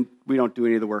essentially, we don't do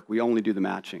any of the work, we only do the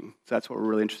matching. So that's what we're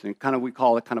really interested in. Kind of, we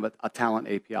call it kind of a talent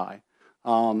API.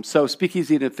 So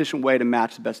Speakeasy is an efficient way to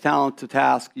match the best talent to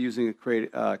task using a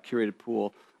curated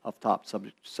pool of top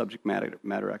subject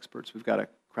matter experts. We've got a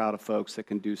crowd of folks that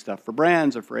can do stuff for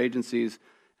brands or for agencies.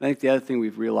 And I think the other thing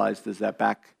we've realized is that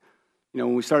back,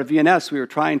 when we started VNS, we were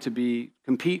trying to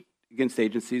compete against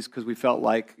agencies because we felt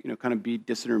like, kind of be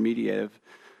disintermediative,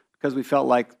 because we felt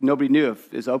like nobody knew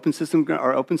is open systems going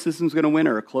to win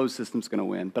or a closed system's going to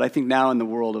win. But I think now in the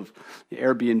world of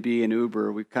Airbnb and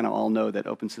Uber, we kind of all know that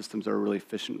open systems are a really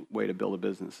efficient way to build a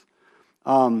business.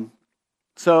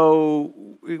 So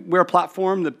we're a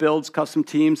platform that builds custom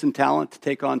teams and talent to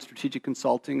take on strategic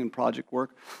consulting and project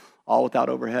work, all without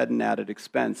overhead and added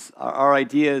expense. Our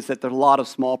idea is that there are a lot of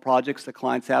small projects that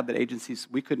clients have that agencies,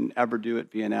 we couldn't ever do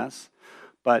at VNS.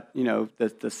 But, the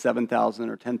 $7,000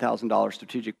 or $10,000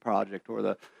 strategic project or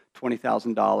the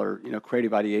 $20,000,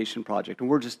 creative ideation project, and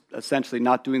we're just essentially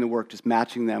not doing the work, just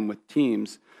matching them with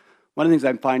teams. One of the things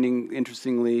I'm finding,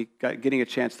 interestingly, getting a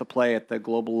chance to play at the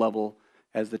global level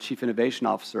as the Chief Innovation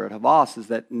Officer at Havas is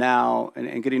that now, and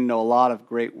getting to know a lot of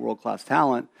great world-class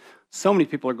talent, so many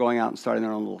people are going out and starting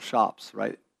their own little shops,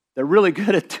 right? They're really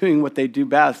good at doing what they do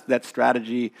best, that's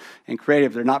strategy and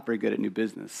creative. They're not very good at new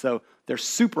business. So they're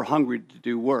super hungry to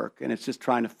do work, and it's just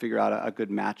trying to figure out a good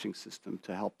matching system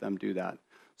to help them do that.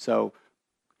 So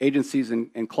agencies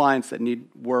and clients that need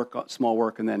work, small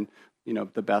work, and then,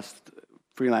 the best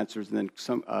freelancers, and then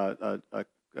some a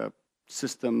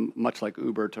system much like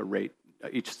Uber to rate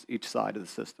each side of the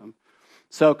system.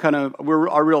 So kind of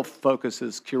our real focus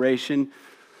is curation.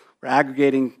 We're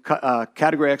aggregating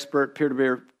category expert,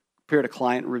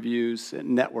 peer-to-client reviews,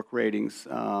 and network ratings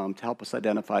to help us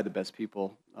identify the best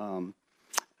people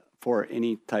for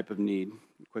any type of need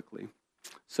quickly.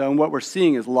 So what we're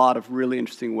seeing is a lot of really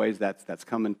interesting ways that's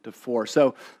coming to fore.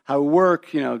 So how we work,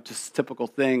 just typical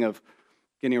thing of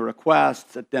getting a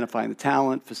request, identifying the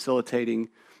talent, facilitating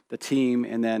the team,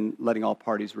 and then letting all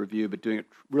parties review, but doing it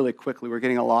really quickly. We're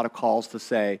getting a lot of calls to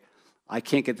say, I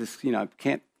can't get this,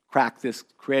 can't crack this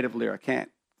creatively, or I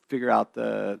can't figure out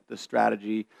the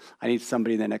strategy. I need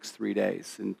somebody in the next 3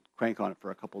 days, and crank on it for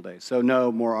a couple days. So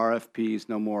no more RFPs,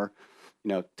 no more,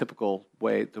 typical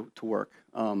way to work.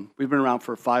 We've been around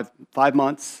for five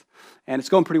months, and it's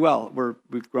going pretty well.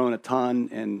 We've grown a ton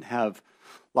and have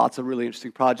lots of really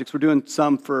interesting projects. We're doing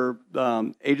some for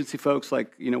agency folks,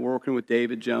 like, we're working with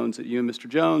David Jones at You and Mr.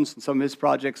 Jones and some of his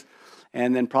projects,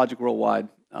 and then Project Worldwide,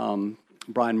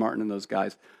 Brian Martin and those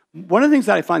guys. One of the things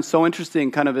that I find so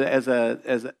interesting, kind of as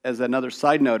another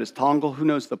side note, is Tongle. Who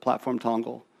knows the platform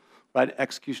Tongle, right?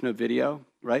 Execution of video,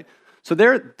 right? So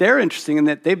they're interesting in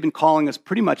that they've been calling us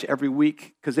pretty much every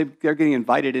week because they're getting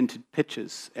invited into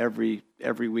pitches every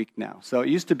week now. So it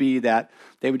used to be that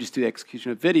they would just do the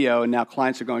execution of video, and now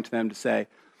clients are going to them to say,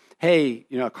 hey,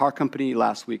 a car company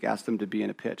last week asked them to be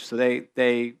in a pitch. So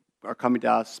they are coming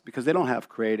to us because they don't have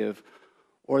creative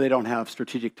or they don't have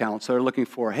strategic talent. So they're looking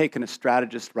for, hey, can a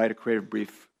strategist write a creative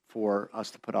brief for us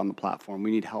to put on the platform?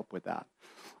 We need help with that.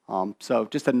 So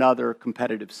just another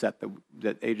competitive set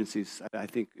that agencies, I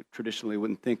think, traditionally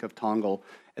wouldn't think of Tongle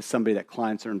as somebody that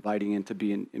clients are inviting in to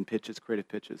be in pitches, creative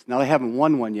pitches. Now, they haven't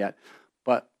won one yet,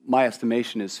 but my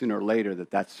estimation is sooner or later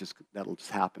that'll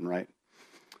just happen, right?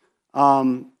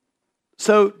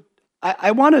 So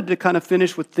I wanted to kind of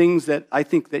finish with things that I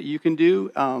think that you can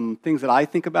do, things that I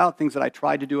think about, things that I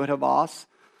tried to do at Havas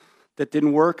that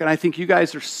didn't work. And I think you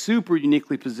guys are super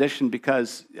uniquely positioned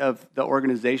because of the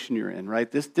organization you're in, right?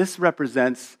 This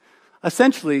represents,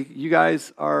 essentially, you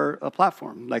guys are a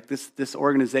platform. Like this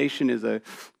organization is a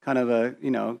kind of a,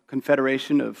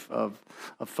 confederation of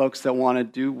folks that want to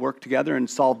do work together and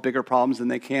solve bigger problems than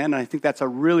they can. And I think that's a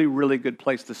really, really good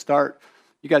place to start.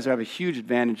 You guys have a huge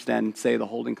advantage than, say, the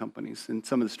holding companies. And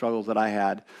some of the struggles that I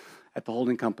had at the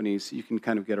holding companies, you can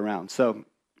kind of get around. So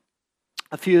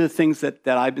a few of the things that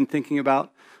I've been thinking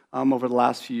about over the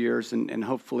last few years and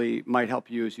hopefully might help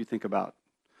you as you think about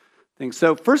things.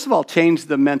 So first of all, change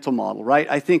the mental model, right?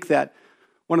 I think that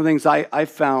one of the things I've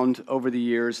found over the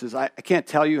years is I can't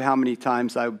tell you how many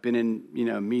times I've been in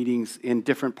meetings in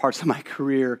different parts of my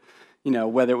career,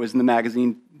 whether it was in the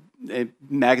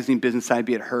magazine business, I'd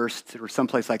be at Hearst or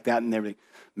someplace like that, and everything.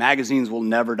 Magazines will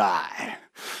never die.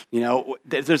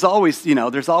 There's always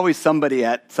somebody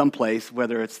at some place,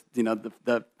 whether it's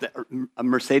a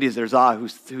Mercedes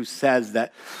who says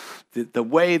that the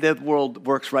way the world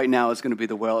works right now is going to be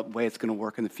the way it's going to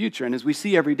work in the future. And as we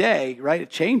see every day, right, it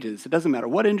changes. It doesn't matter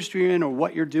what industry you're in or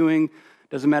what you're doing. It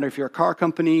doesn't matter if you're a car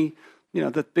company.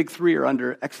 The big three are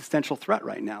under existential threat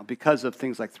right now because of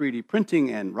things like 3D printing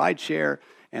and rideshare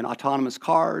and autonomous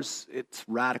cars, it's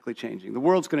radically changing. The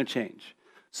world's going to change.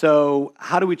 So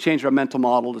how do we change our mental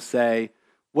model to say,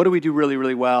 what do we do really,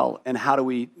 really well, and how do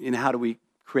we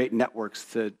create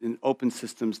networks and open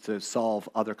systems to solve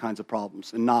other kinds of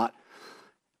problems and not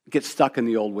get stuck in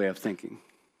the old way of thinking?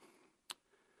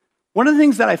 One of the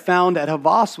things that I found at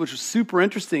Havas, which was super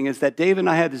interesting, is that David and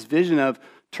I had this vision of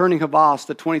turning Havas,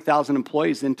 the 20,000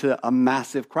 employees, into a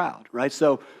massive crowd, right?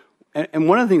 So, and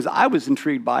one of the things I was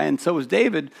intrigued by, and so was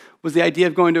David, was the idea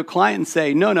of going to a client and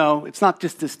say, no, it's not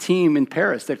just this team in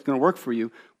Paris that's going to work for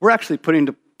you. We're actually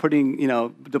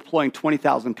deploying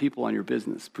 20,000 people on your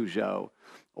business, Peugeot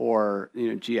or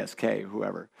GSK,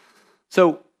 whoever.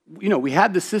 So, we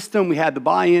had the system, we had the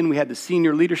buy-in, we had the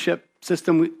senior leadership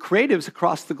system. Creatives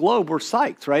across the globe were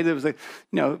psyched, right? There was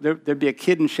there'd be a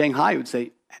kid in Shanghai who would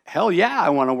say, hell yeah, I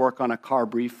want to work on a car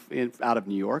brief out of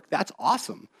New York. That's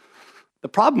awesome. The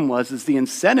problem is the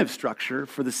incentive structure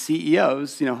for the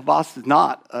CEOs. Havas is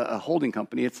not a holding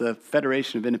company. It's a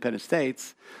federation of independent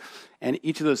states. And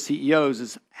each of those CEOs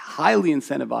is highly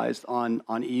incentivized on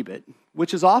EBIT,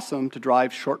 which is awesome to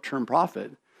drive short-term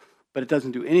profit, but it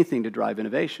doesn't do anything to drive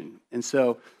innovation. And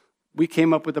so we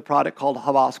came up with a product called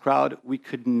Havas Crowd. We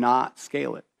could not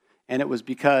scale it. And it was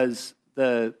because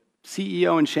the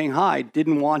CEO in Shanghai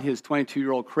didn't want his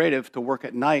 22-year-old creative to work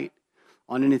at night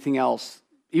on anything else,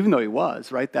 even though he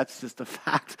was, right? That's just a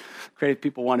fact. Creative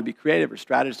people want to be creative, or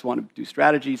strategists want to do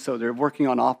strategy, so they're working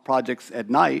on off projects at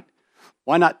night.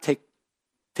 Why not take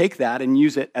that and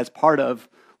use it as part of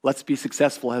let's be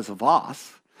successful as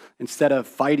Havas, instead of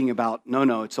fighting about,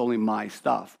 no, it's only my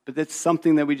stuff. But that's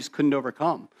something that we just couldn't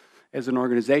overcome as an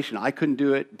organization. I couldn't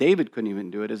do it. David couldn't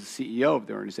even do it as a CEO of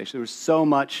the organization. There was so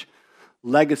much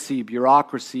legacy,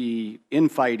 bureaucracy,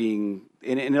 infighting,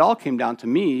 and it all came down to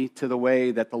me, to the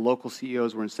way that the local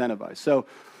CEOs were incentivized. So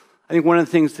I think one of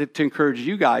the things to encourage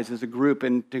you guys as a group,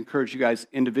 and to encourage you guys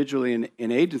individually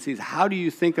in agencies, how do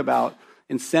you think about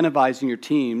incentivizing your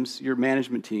teams, your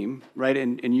management team, right,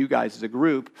 and you guys as a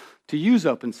group, to use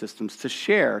open systems, to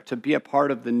share, to be a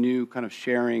part of the new kind of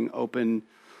sharing, open,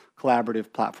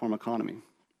 collaborative platform economy?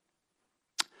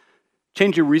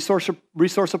 Change your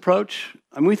resource approach.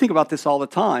 I mean, we think about this all the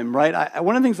time, right?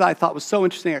 One of the things that I thought was so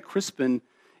interesting at Crispin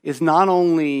is not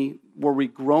only were we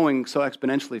growing so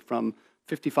exponentially from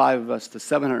 55 of us to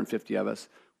 750 of us,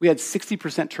 we had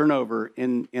 60% turnover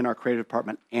in our creative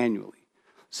department annually.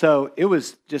 So it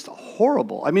was just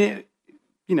horrible. I mean,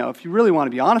 if you really want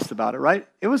to be honest about it, right?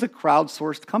 It was a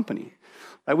crowdsourced company.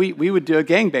 Right? We would do a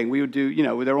gangbang. We would do,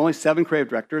 there were only 7 creative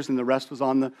directors, and the rest was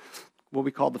on what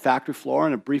we called the factory floor,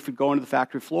 and a brief would go into the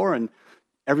factory floor, and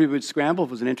everybody would scramble. If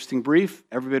it was an interesting brief,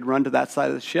 everybody would run to that side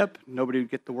of the ship. Nobody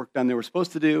would get the work done they were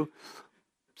supposed to do.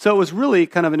 So it was really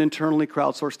kind of an internally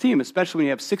crowdsourced team, especially when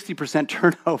you have 60%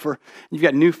 turnover, and you've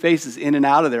got new faces in and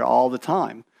out of there all the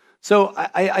time. So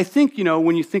I think,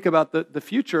 when you think about the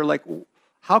future, like,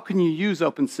 how can you use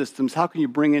open systems? How can you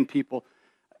bring in people?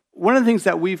 One of the things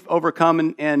that we've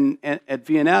overcome and at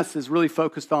VNS is really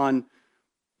focused on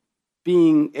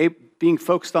being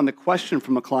focused on the question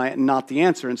from a client and not the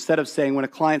answer. Instead of saying, when a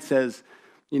client says,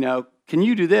 can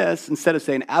you do this? Instead of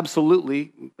saying,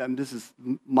 absolutely, and this is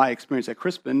my experience at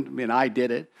Crispin, I mean, I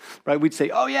did it, right? We'd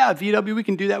say, oh yeah, VW, we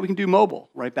can do that, we can do mobile,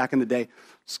 right? Back in the day,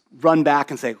 run back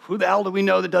and say, who the hell do we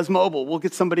know that does mobile? We'll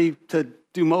get somebody to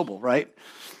do mobile, right?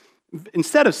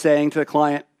 Instead of saying to the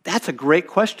client, that's a great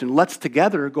question, let's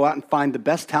together go out and find the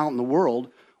best talent in the world.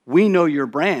 We know your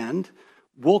brand,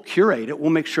 we'll curate it, we'll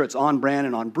make sure it's on brand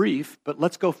and on brief, but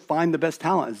let's go find the best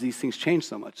talent as these things change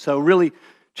so much. So really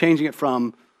changing it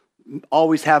from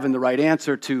always having the right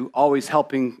answer to always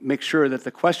helping make sure that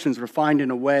the questions are refined in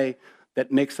a way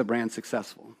that makes the brand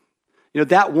successful.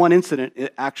 That one incident,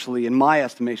 actually, in my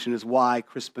estimation, is why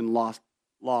Crispin lost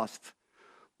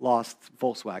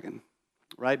Volkswagen,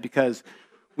 right? Because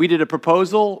we did a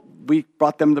proposal, we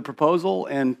brought them the proposal,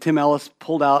 and Tim Ellis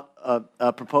pulled out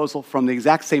a proposal from the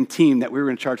exact same team that we were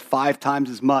going to charge 5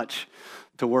 times as much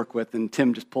to work with, and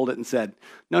Tim just pulled it and said,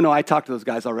 no, I talked to those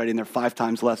guys already, and they're 5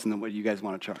 times less than what you guys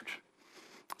want to charge.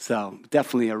 So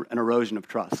definitely an erosion of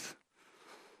trust.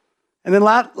 And then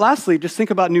lastly, just think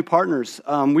about new partners.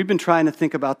 We've been trying to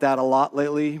think about that a lot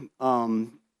lately.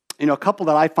 A couple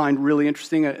that I find really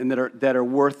interesting and that are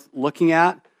worth looking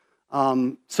at.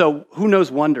 So who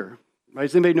knows Wonder? Right?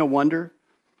 Does anybody know Wonder?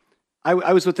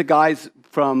 I was with the guys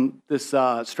from this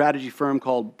strategy firm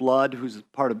called Blood, who's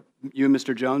part of you and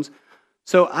Mr. Jones.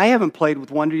 So I haven't played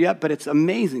with Wonder yet, but it's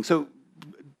amazing. So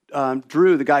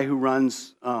Drew, the guy who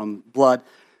runs Blood,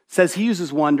 says he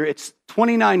uses Wonder. It's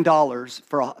 $29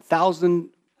 for a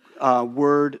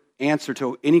 1,000-word answer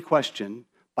to any question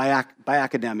by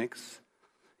academics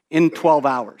in 12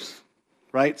 hours,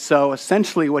 right? So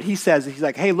essentially what he says, he's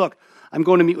like, hey, look, I'm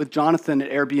going to meet with Jonathan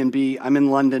at Airbnb. I'm in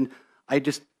London. I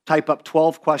just type up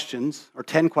 12 questions or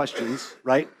 10 questions,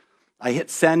 right? I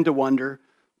hit send to Wonder.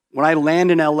 When I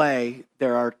land in LA,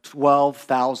 there are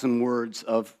 12,000 words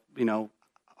of,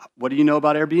 what do you know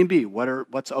about Airbnb?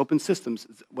 What's open systems?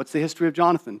 What's the history of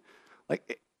Jonathan?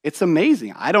 Like, it's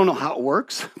amazing. I don't know how it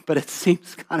works, but it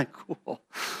seems kind of cool.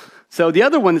 So the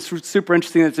other one that's super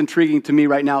interesting, that's intriguing to me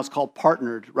right now is called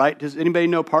Partnered, right? Does anybody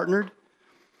know Partnered?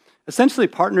 Essentially,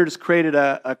 Partnered has created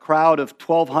a crowd of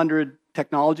 1,200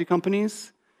 technology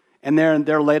companies, and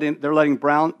they're letting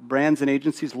brands and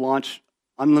agencies launch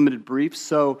unlimited briefs.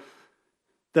 So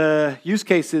the use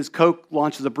case is Coke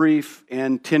launches a brief,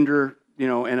 and Tinder,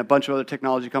 and a bunch of other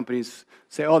technology companies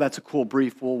say, oh, that's a cool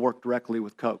brief, we'll work directly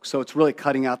with Coke. So it's really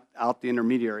cutting out the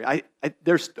intermediary.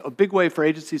 There's a big way for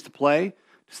agencies to play,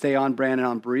 to stay on brand and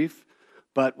on brief,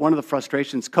 but one of the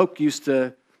frustrations, Coke used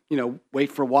to,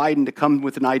 wait for Wyden to come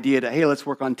with an idea to, hey, let's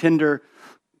work on Tinder.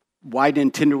 Wyden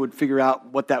and Tinder would figure out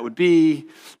what that would be,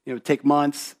 it would take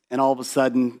months, and all of a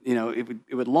sudden,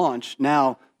 it would launch.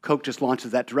 Now, Coke just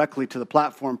launches that directly to the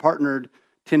platform. Partnered,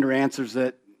 Tinder answers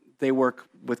it, they work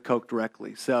with Coke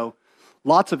directly. So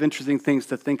lots of interesting things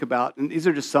to think about, and these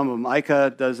are just some of them.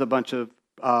 ICA does a bunch of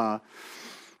kind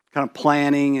of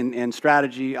planning and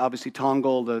strategy. Obviously,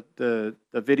 Tongle, the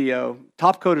video.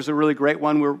 Topcode is a really great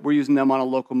one. We're using them on a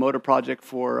local motor project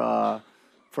for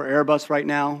Airbus right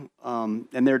now,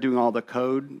 and they're doing all the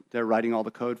code. They're writing all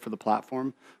the code for the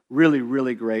platform. Really,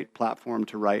 really great platform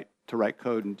to write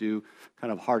code and do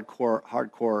kind of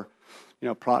hardcore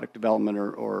product development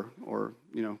or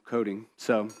coding.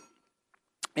 So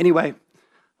anyway,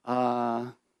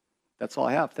 that's all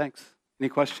I have. Thanks. Any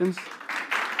questions?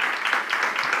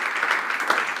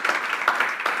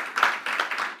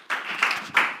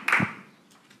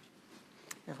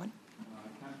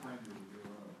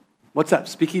 What's up?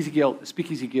 Speakeasy Guild.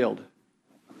 Speakeasy Guild.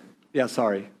 Yeah,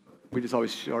 sorry. We just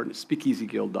always shorten it.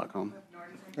 SpeakeasyGuild.com.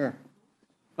 Sure.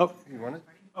 Oh, You want it?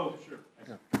 oh, sure.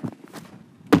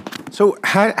 So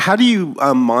how do you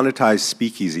monetize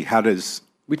Speakeasy? How does...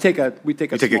 We take a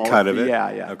take a smaller cut of fee. it?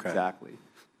 Yeah, Okay. exactly.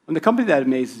 And the company that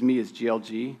amazes me is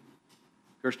GLG,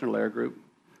 Gerstner Lair Group,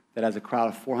 that has a crowd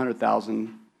of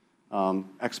 400,000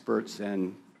 experts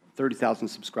and 30,000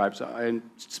 subscribers. And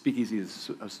Speakeasy is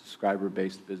a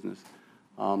subscriber-based business.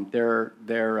 They're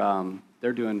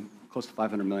doing close to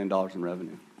 $500 million in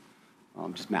revenue,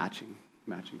 just matching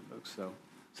folks. So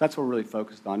that's what we're really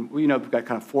focused on. We've got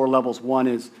kind of 4 levels. One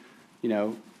is,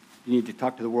 you need to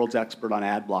talk to the world's expert on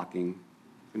ad blocking. You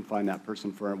can find that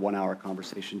person for a 1-hour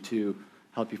conversation. 2,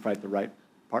 help you find the right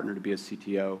partner to be a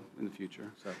CTO in the future.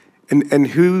 So. And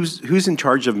who's in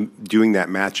charge of doing that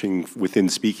matching within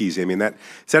Speakeasy? I mean, that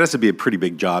has to be a pretty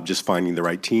big job, just finding the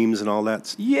right teams and all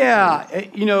that. Yeah,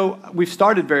 we've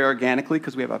started very organically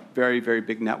because we have a very, very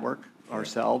big network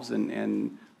ourselves,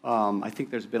 and I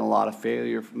think there's been a lot of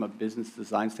failure from a business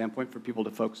design standpoint for people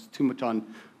to focus too much on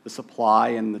the supply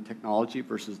and the technology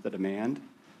versus the demand.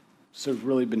 So we've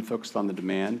really been focused on the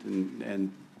demand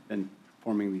and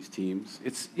forming these teams.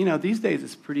 It's, these days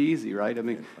it's pretty easy, right? I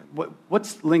mean,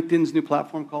 what's LinkedIn's new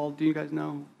platform called? Do you guys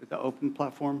know? The open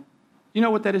platform? You know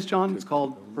what that is, John? It's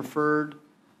called Preferred.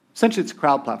 Essentially, it's a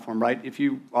crowd platform, right? If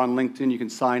you are on LinkedIn, you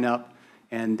can sign up,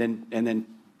 and then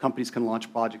companies can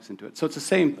launch projects into it. So it's the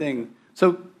same thing.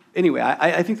 So anyway,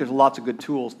 I think there's lots of good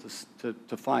tools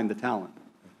to find the talent,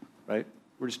 right?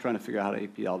 We're just trying to figure out how to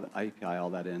API all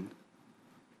that in.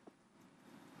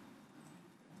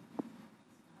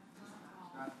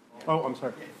 Oh, I'm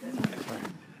sorry.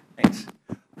 Thanks.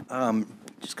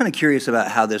 Just kind of curious about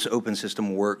how this open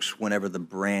system works whenever the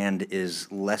brand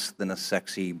is less than a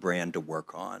sexy brand to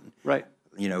work on. Right.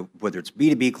 Whether it's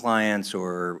B2B clients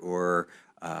or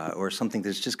something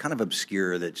that's just kind of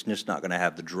obscure, that's just not going to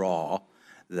have the draw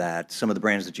that some of the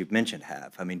brands that you've mentioned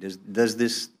have. I mean, does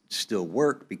this still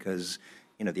work? Because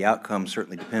the outcome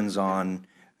certainly depends on.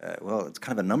 It's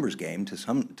kind of a numbers game to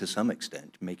some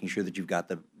extent, making sure that you've got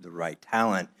the right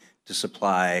talent to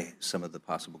supply some of the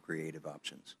possible creative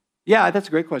options. Yeah, that's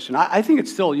a great question. I think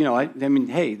it's still,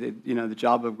 the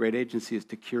job of a great agency is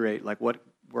to curate, like, what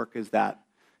work is that?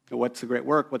 What's the great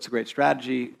work? What's the great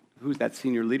strategy? Who's that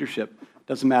senior leadership?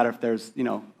 Doesn't matter if there's,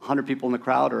 100 people in the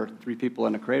crowd or 3 people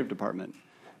in a creative department.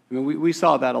 I mean, we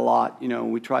saw that a lot.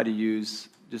 We try to use,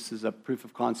 just as a proof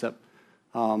of concept,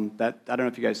 that I don't know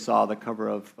if you guys saw the cover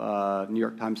of New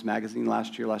York Times Magazine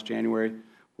last January,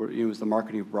 where it was the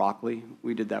marketing of broccoli.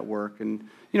 We did that work, and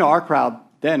our crowd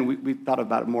then we thought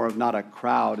about it more of not a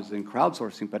crowd as in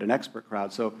crowdsourcing, but an expert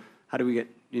crowd. So how do we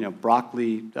get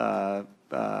broccoli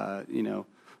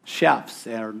chefs,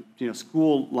 or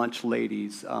school lunch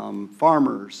ladies,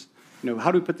 farmers.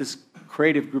 How do we put this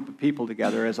creative group of people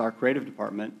together as our creative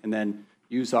department, and then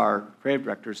use our creative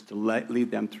directors to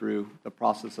lead them through the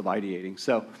process of ideating?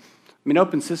 So,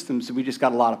 open systems, we just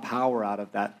got a lot of power out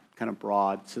of that kind of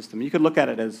broad system. You could look at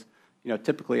it as,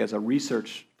 typically as a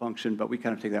research function, but we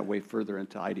kind of take that way further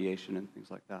into ideation and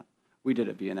things like that. We did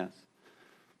at BNS.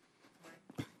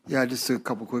 Yeah, just a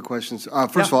couple quick questions.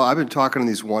 First of all, I've been talking to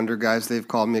these Wonder guys. They've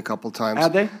called me a couple times.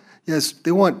 Have they? Yes,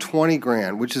 they want 20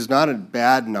 grand, which is not a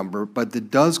bad number, but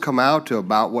it does come out to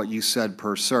about what you said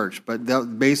per search. But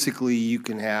basically, you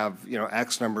can have,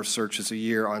 X number of searches a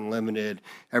year, unlimited,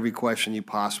 every question you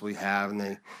possibly have,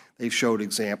 and they showed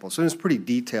examples. So it's pretty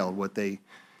detailed what they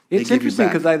It's give you interesting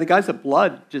back. because the guys at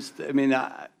Blood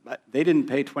they didn't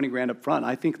pay 20 grand up front.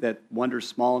 I think that Wonder's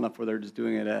small enough where they're just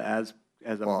doing it as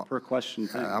a per question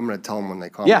thing. I'm going to tell them when they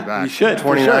call Yeah, me back. you should,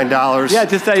 for sure. $29, Yeah,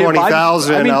 just say, buy-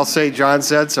 20,000, I'll say John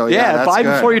said so. Yeah, that's buy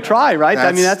good. before you try, right?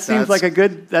 That That's- seems like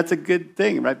that's a good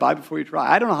thing, right? Buy before you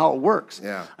try. I don't know how it works.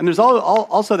 Yeah. And there's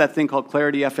also that thing called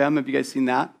Clarity FM. Have you guys seen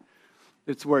that?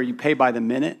 It's where you pay by the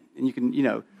minute, and you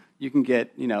can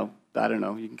get, I don't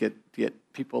know, you can get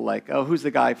people like, who's the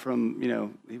guy from,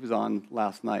 he was on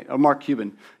last night, Mark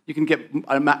Cuban. You can get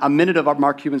a minute of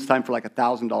Mark Cuban's time for like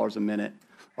 $1,000 a minute.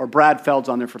 Or Brad Feld's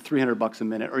on there for $300 a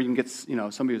minute, or you can get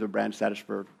somebody with a brand status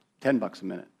for $10 a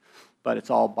minute. But it's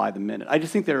all by the minute. I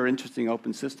just think there are interesting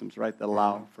open systems, right, that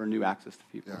allow for new access to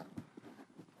people.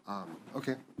 Yeah.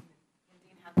 Okay.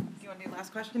 Do you want to do the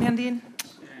last question, Andine?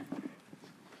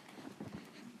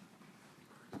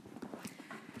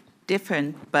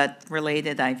 Different but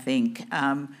related, I think.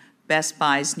 Best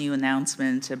Buy's new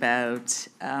announcement about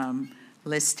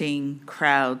listing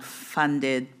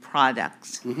crowd-funded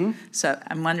products. So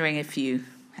I'm wondering if you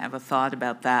have a thought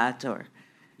about that, or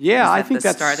I think the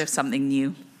that's start of something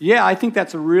new. Yeah, I think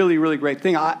that's a really, really great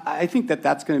thing. I think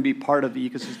that's going to be part of the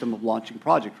ecosystem of launching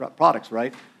products,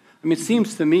 right? It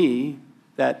seems to me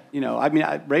that,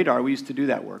 at Radar, we used to do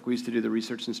that work. We used to do the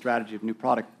research and strategy of new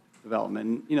product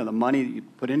development. And, the money that you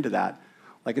put into that,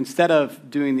 like instead of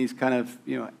doing these kind of,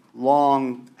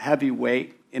 long,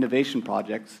 heavyweight innovation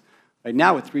projects, right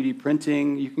now with 3D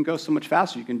printing, you can go so much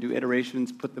faster. You can do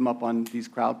iterations, put them up on these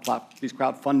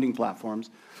crowdfunding platforms,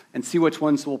 and see which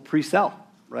ones will pre-sell,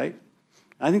 right?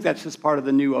 I think that's just part of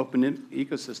the new open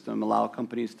ecosystem, allow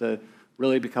companies to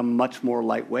really become much more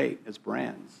lightweight as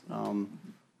brands.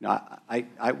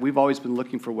 We've always been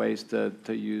looking for ways to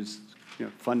use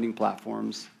funding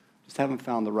platforms, just haven't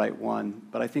found the right one.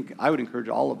 But I think I would encourage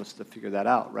all of us to figure that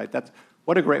out, right?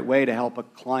 What a great way to help a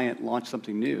client launch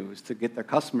something new is to get their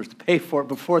customers to pay for it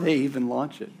before they even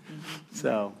launch it.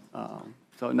 So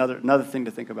another thing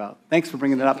to think about. Thanks for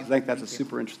bringing that up. I think that's a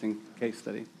super interesting case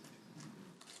study.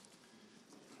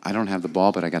 I don't have the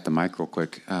ball, but I got the mic real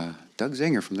quick. Doug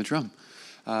Zinger from The Drum.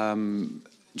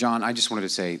 John, I just wanted to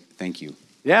say thank you.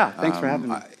 Yeah, thanks for having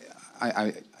me.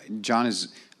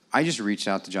 I just reached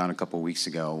out to John a couple of weeks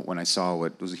ago when I saw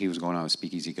he was going on with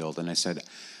Speakeasy Guild, and I said,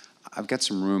 I've got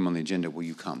some room on the agenda, will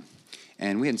you come?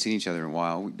 And we hadn't seen each other in a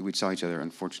while. We saw each other,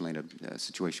 unfortunately, in a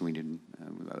situation we didn't,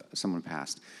 someone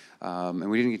passed, and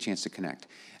we didn't get a chance to connect.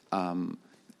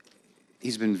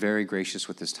 He's been very gracious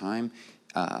with his time.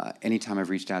 Anytime I've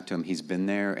reached out to him, he's been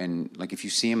there, and like if you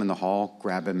see him in the hall,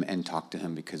 grab him and talk to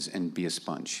him and be a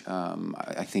sponge.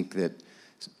 I think that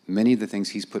many of the things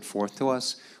he's put forth to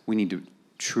us, we need to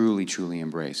truly, truly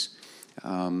embrace.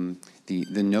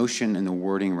 The notion and the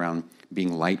wording around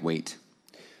being lightweight,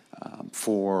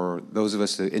 for those of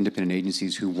us, the independent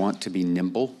agencies who want to be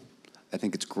nimble, I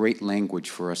think it's great language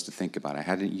for us to think about. I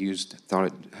hadn't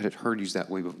heard used that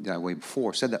way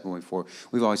before, said that way before.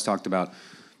 We've always talked about,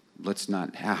 let's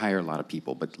not hire a lot of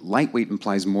people, but lightweight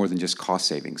implies more than just cost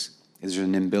savings. There's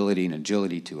an nimbility and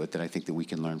agility to it that I think that we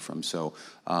can learn from. So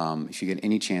if you get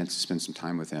any chance to spend some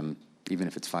time with him, even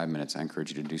if it's 5 minutes, I encourage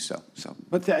you to do so.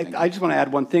 But I just want to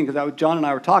add one thing, because John and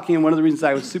I were talking, and one of the reasons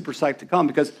I was super psyched to come,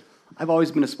 because I've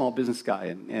always been a small business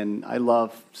guy, and I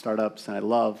love startups, and I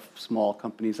love small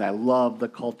companies. I love the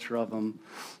culture of them,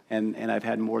 and I've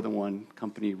had more than one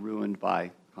company ruined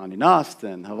by Condé Nast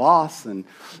and Havas, and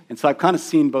so I've kind of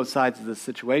seen both sides of this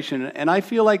situation, and I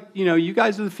feel like, you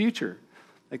guys are the future.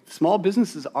 Like, small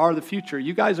businesses are the future.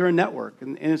 You guys are a network,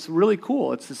 and it's really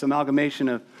cool. It's this amalgamation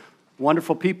of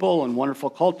wonderful people and wonderful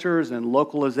cultures and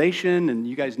localization, and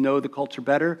you guys know the culture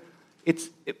better.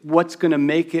 What's going to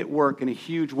make it work in a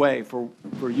huge way for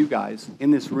you guys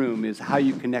in this room is how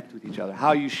you connect with each other,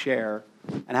 how you share,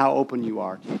 and how open you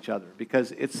are to each other,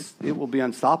 because it will be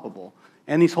unstoppable.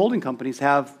 And these holding companies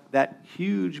have that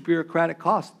huge bureaucratic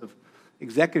cost of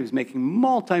executives making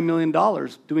multi-million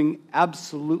dollars doing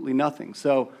absolutely nothing.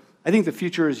 So I think the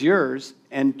future is yours,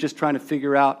 and just trying to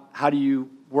figure out how do you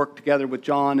work together with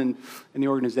John and the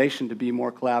organization to be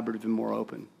more collaborative and more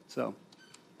open. So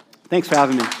thanks for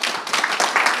having me.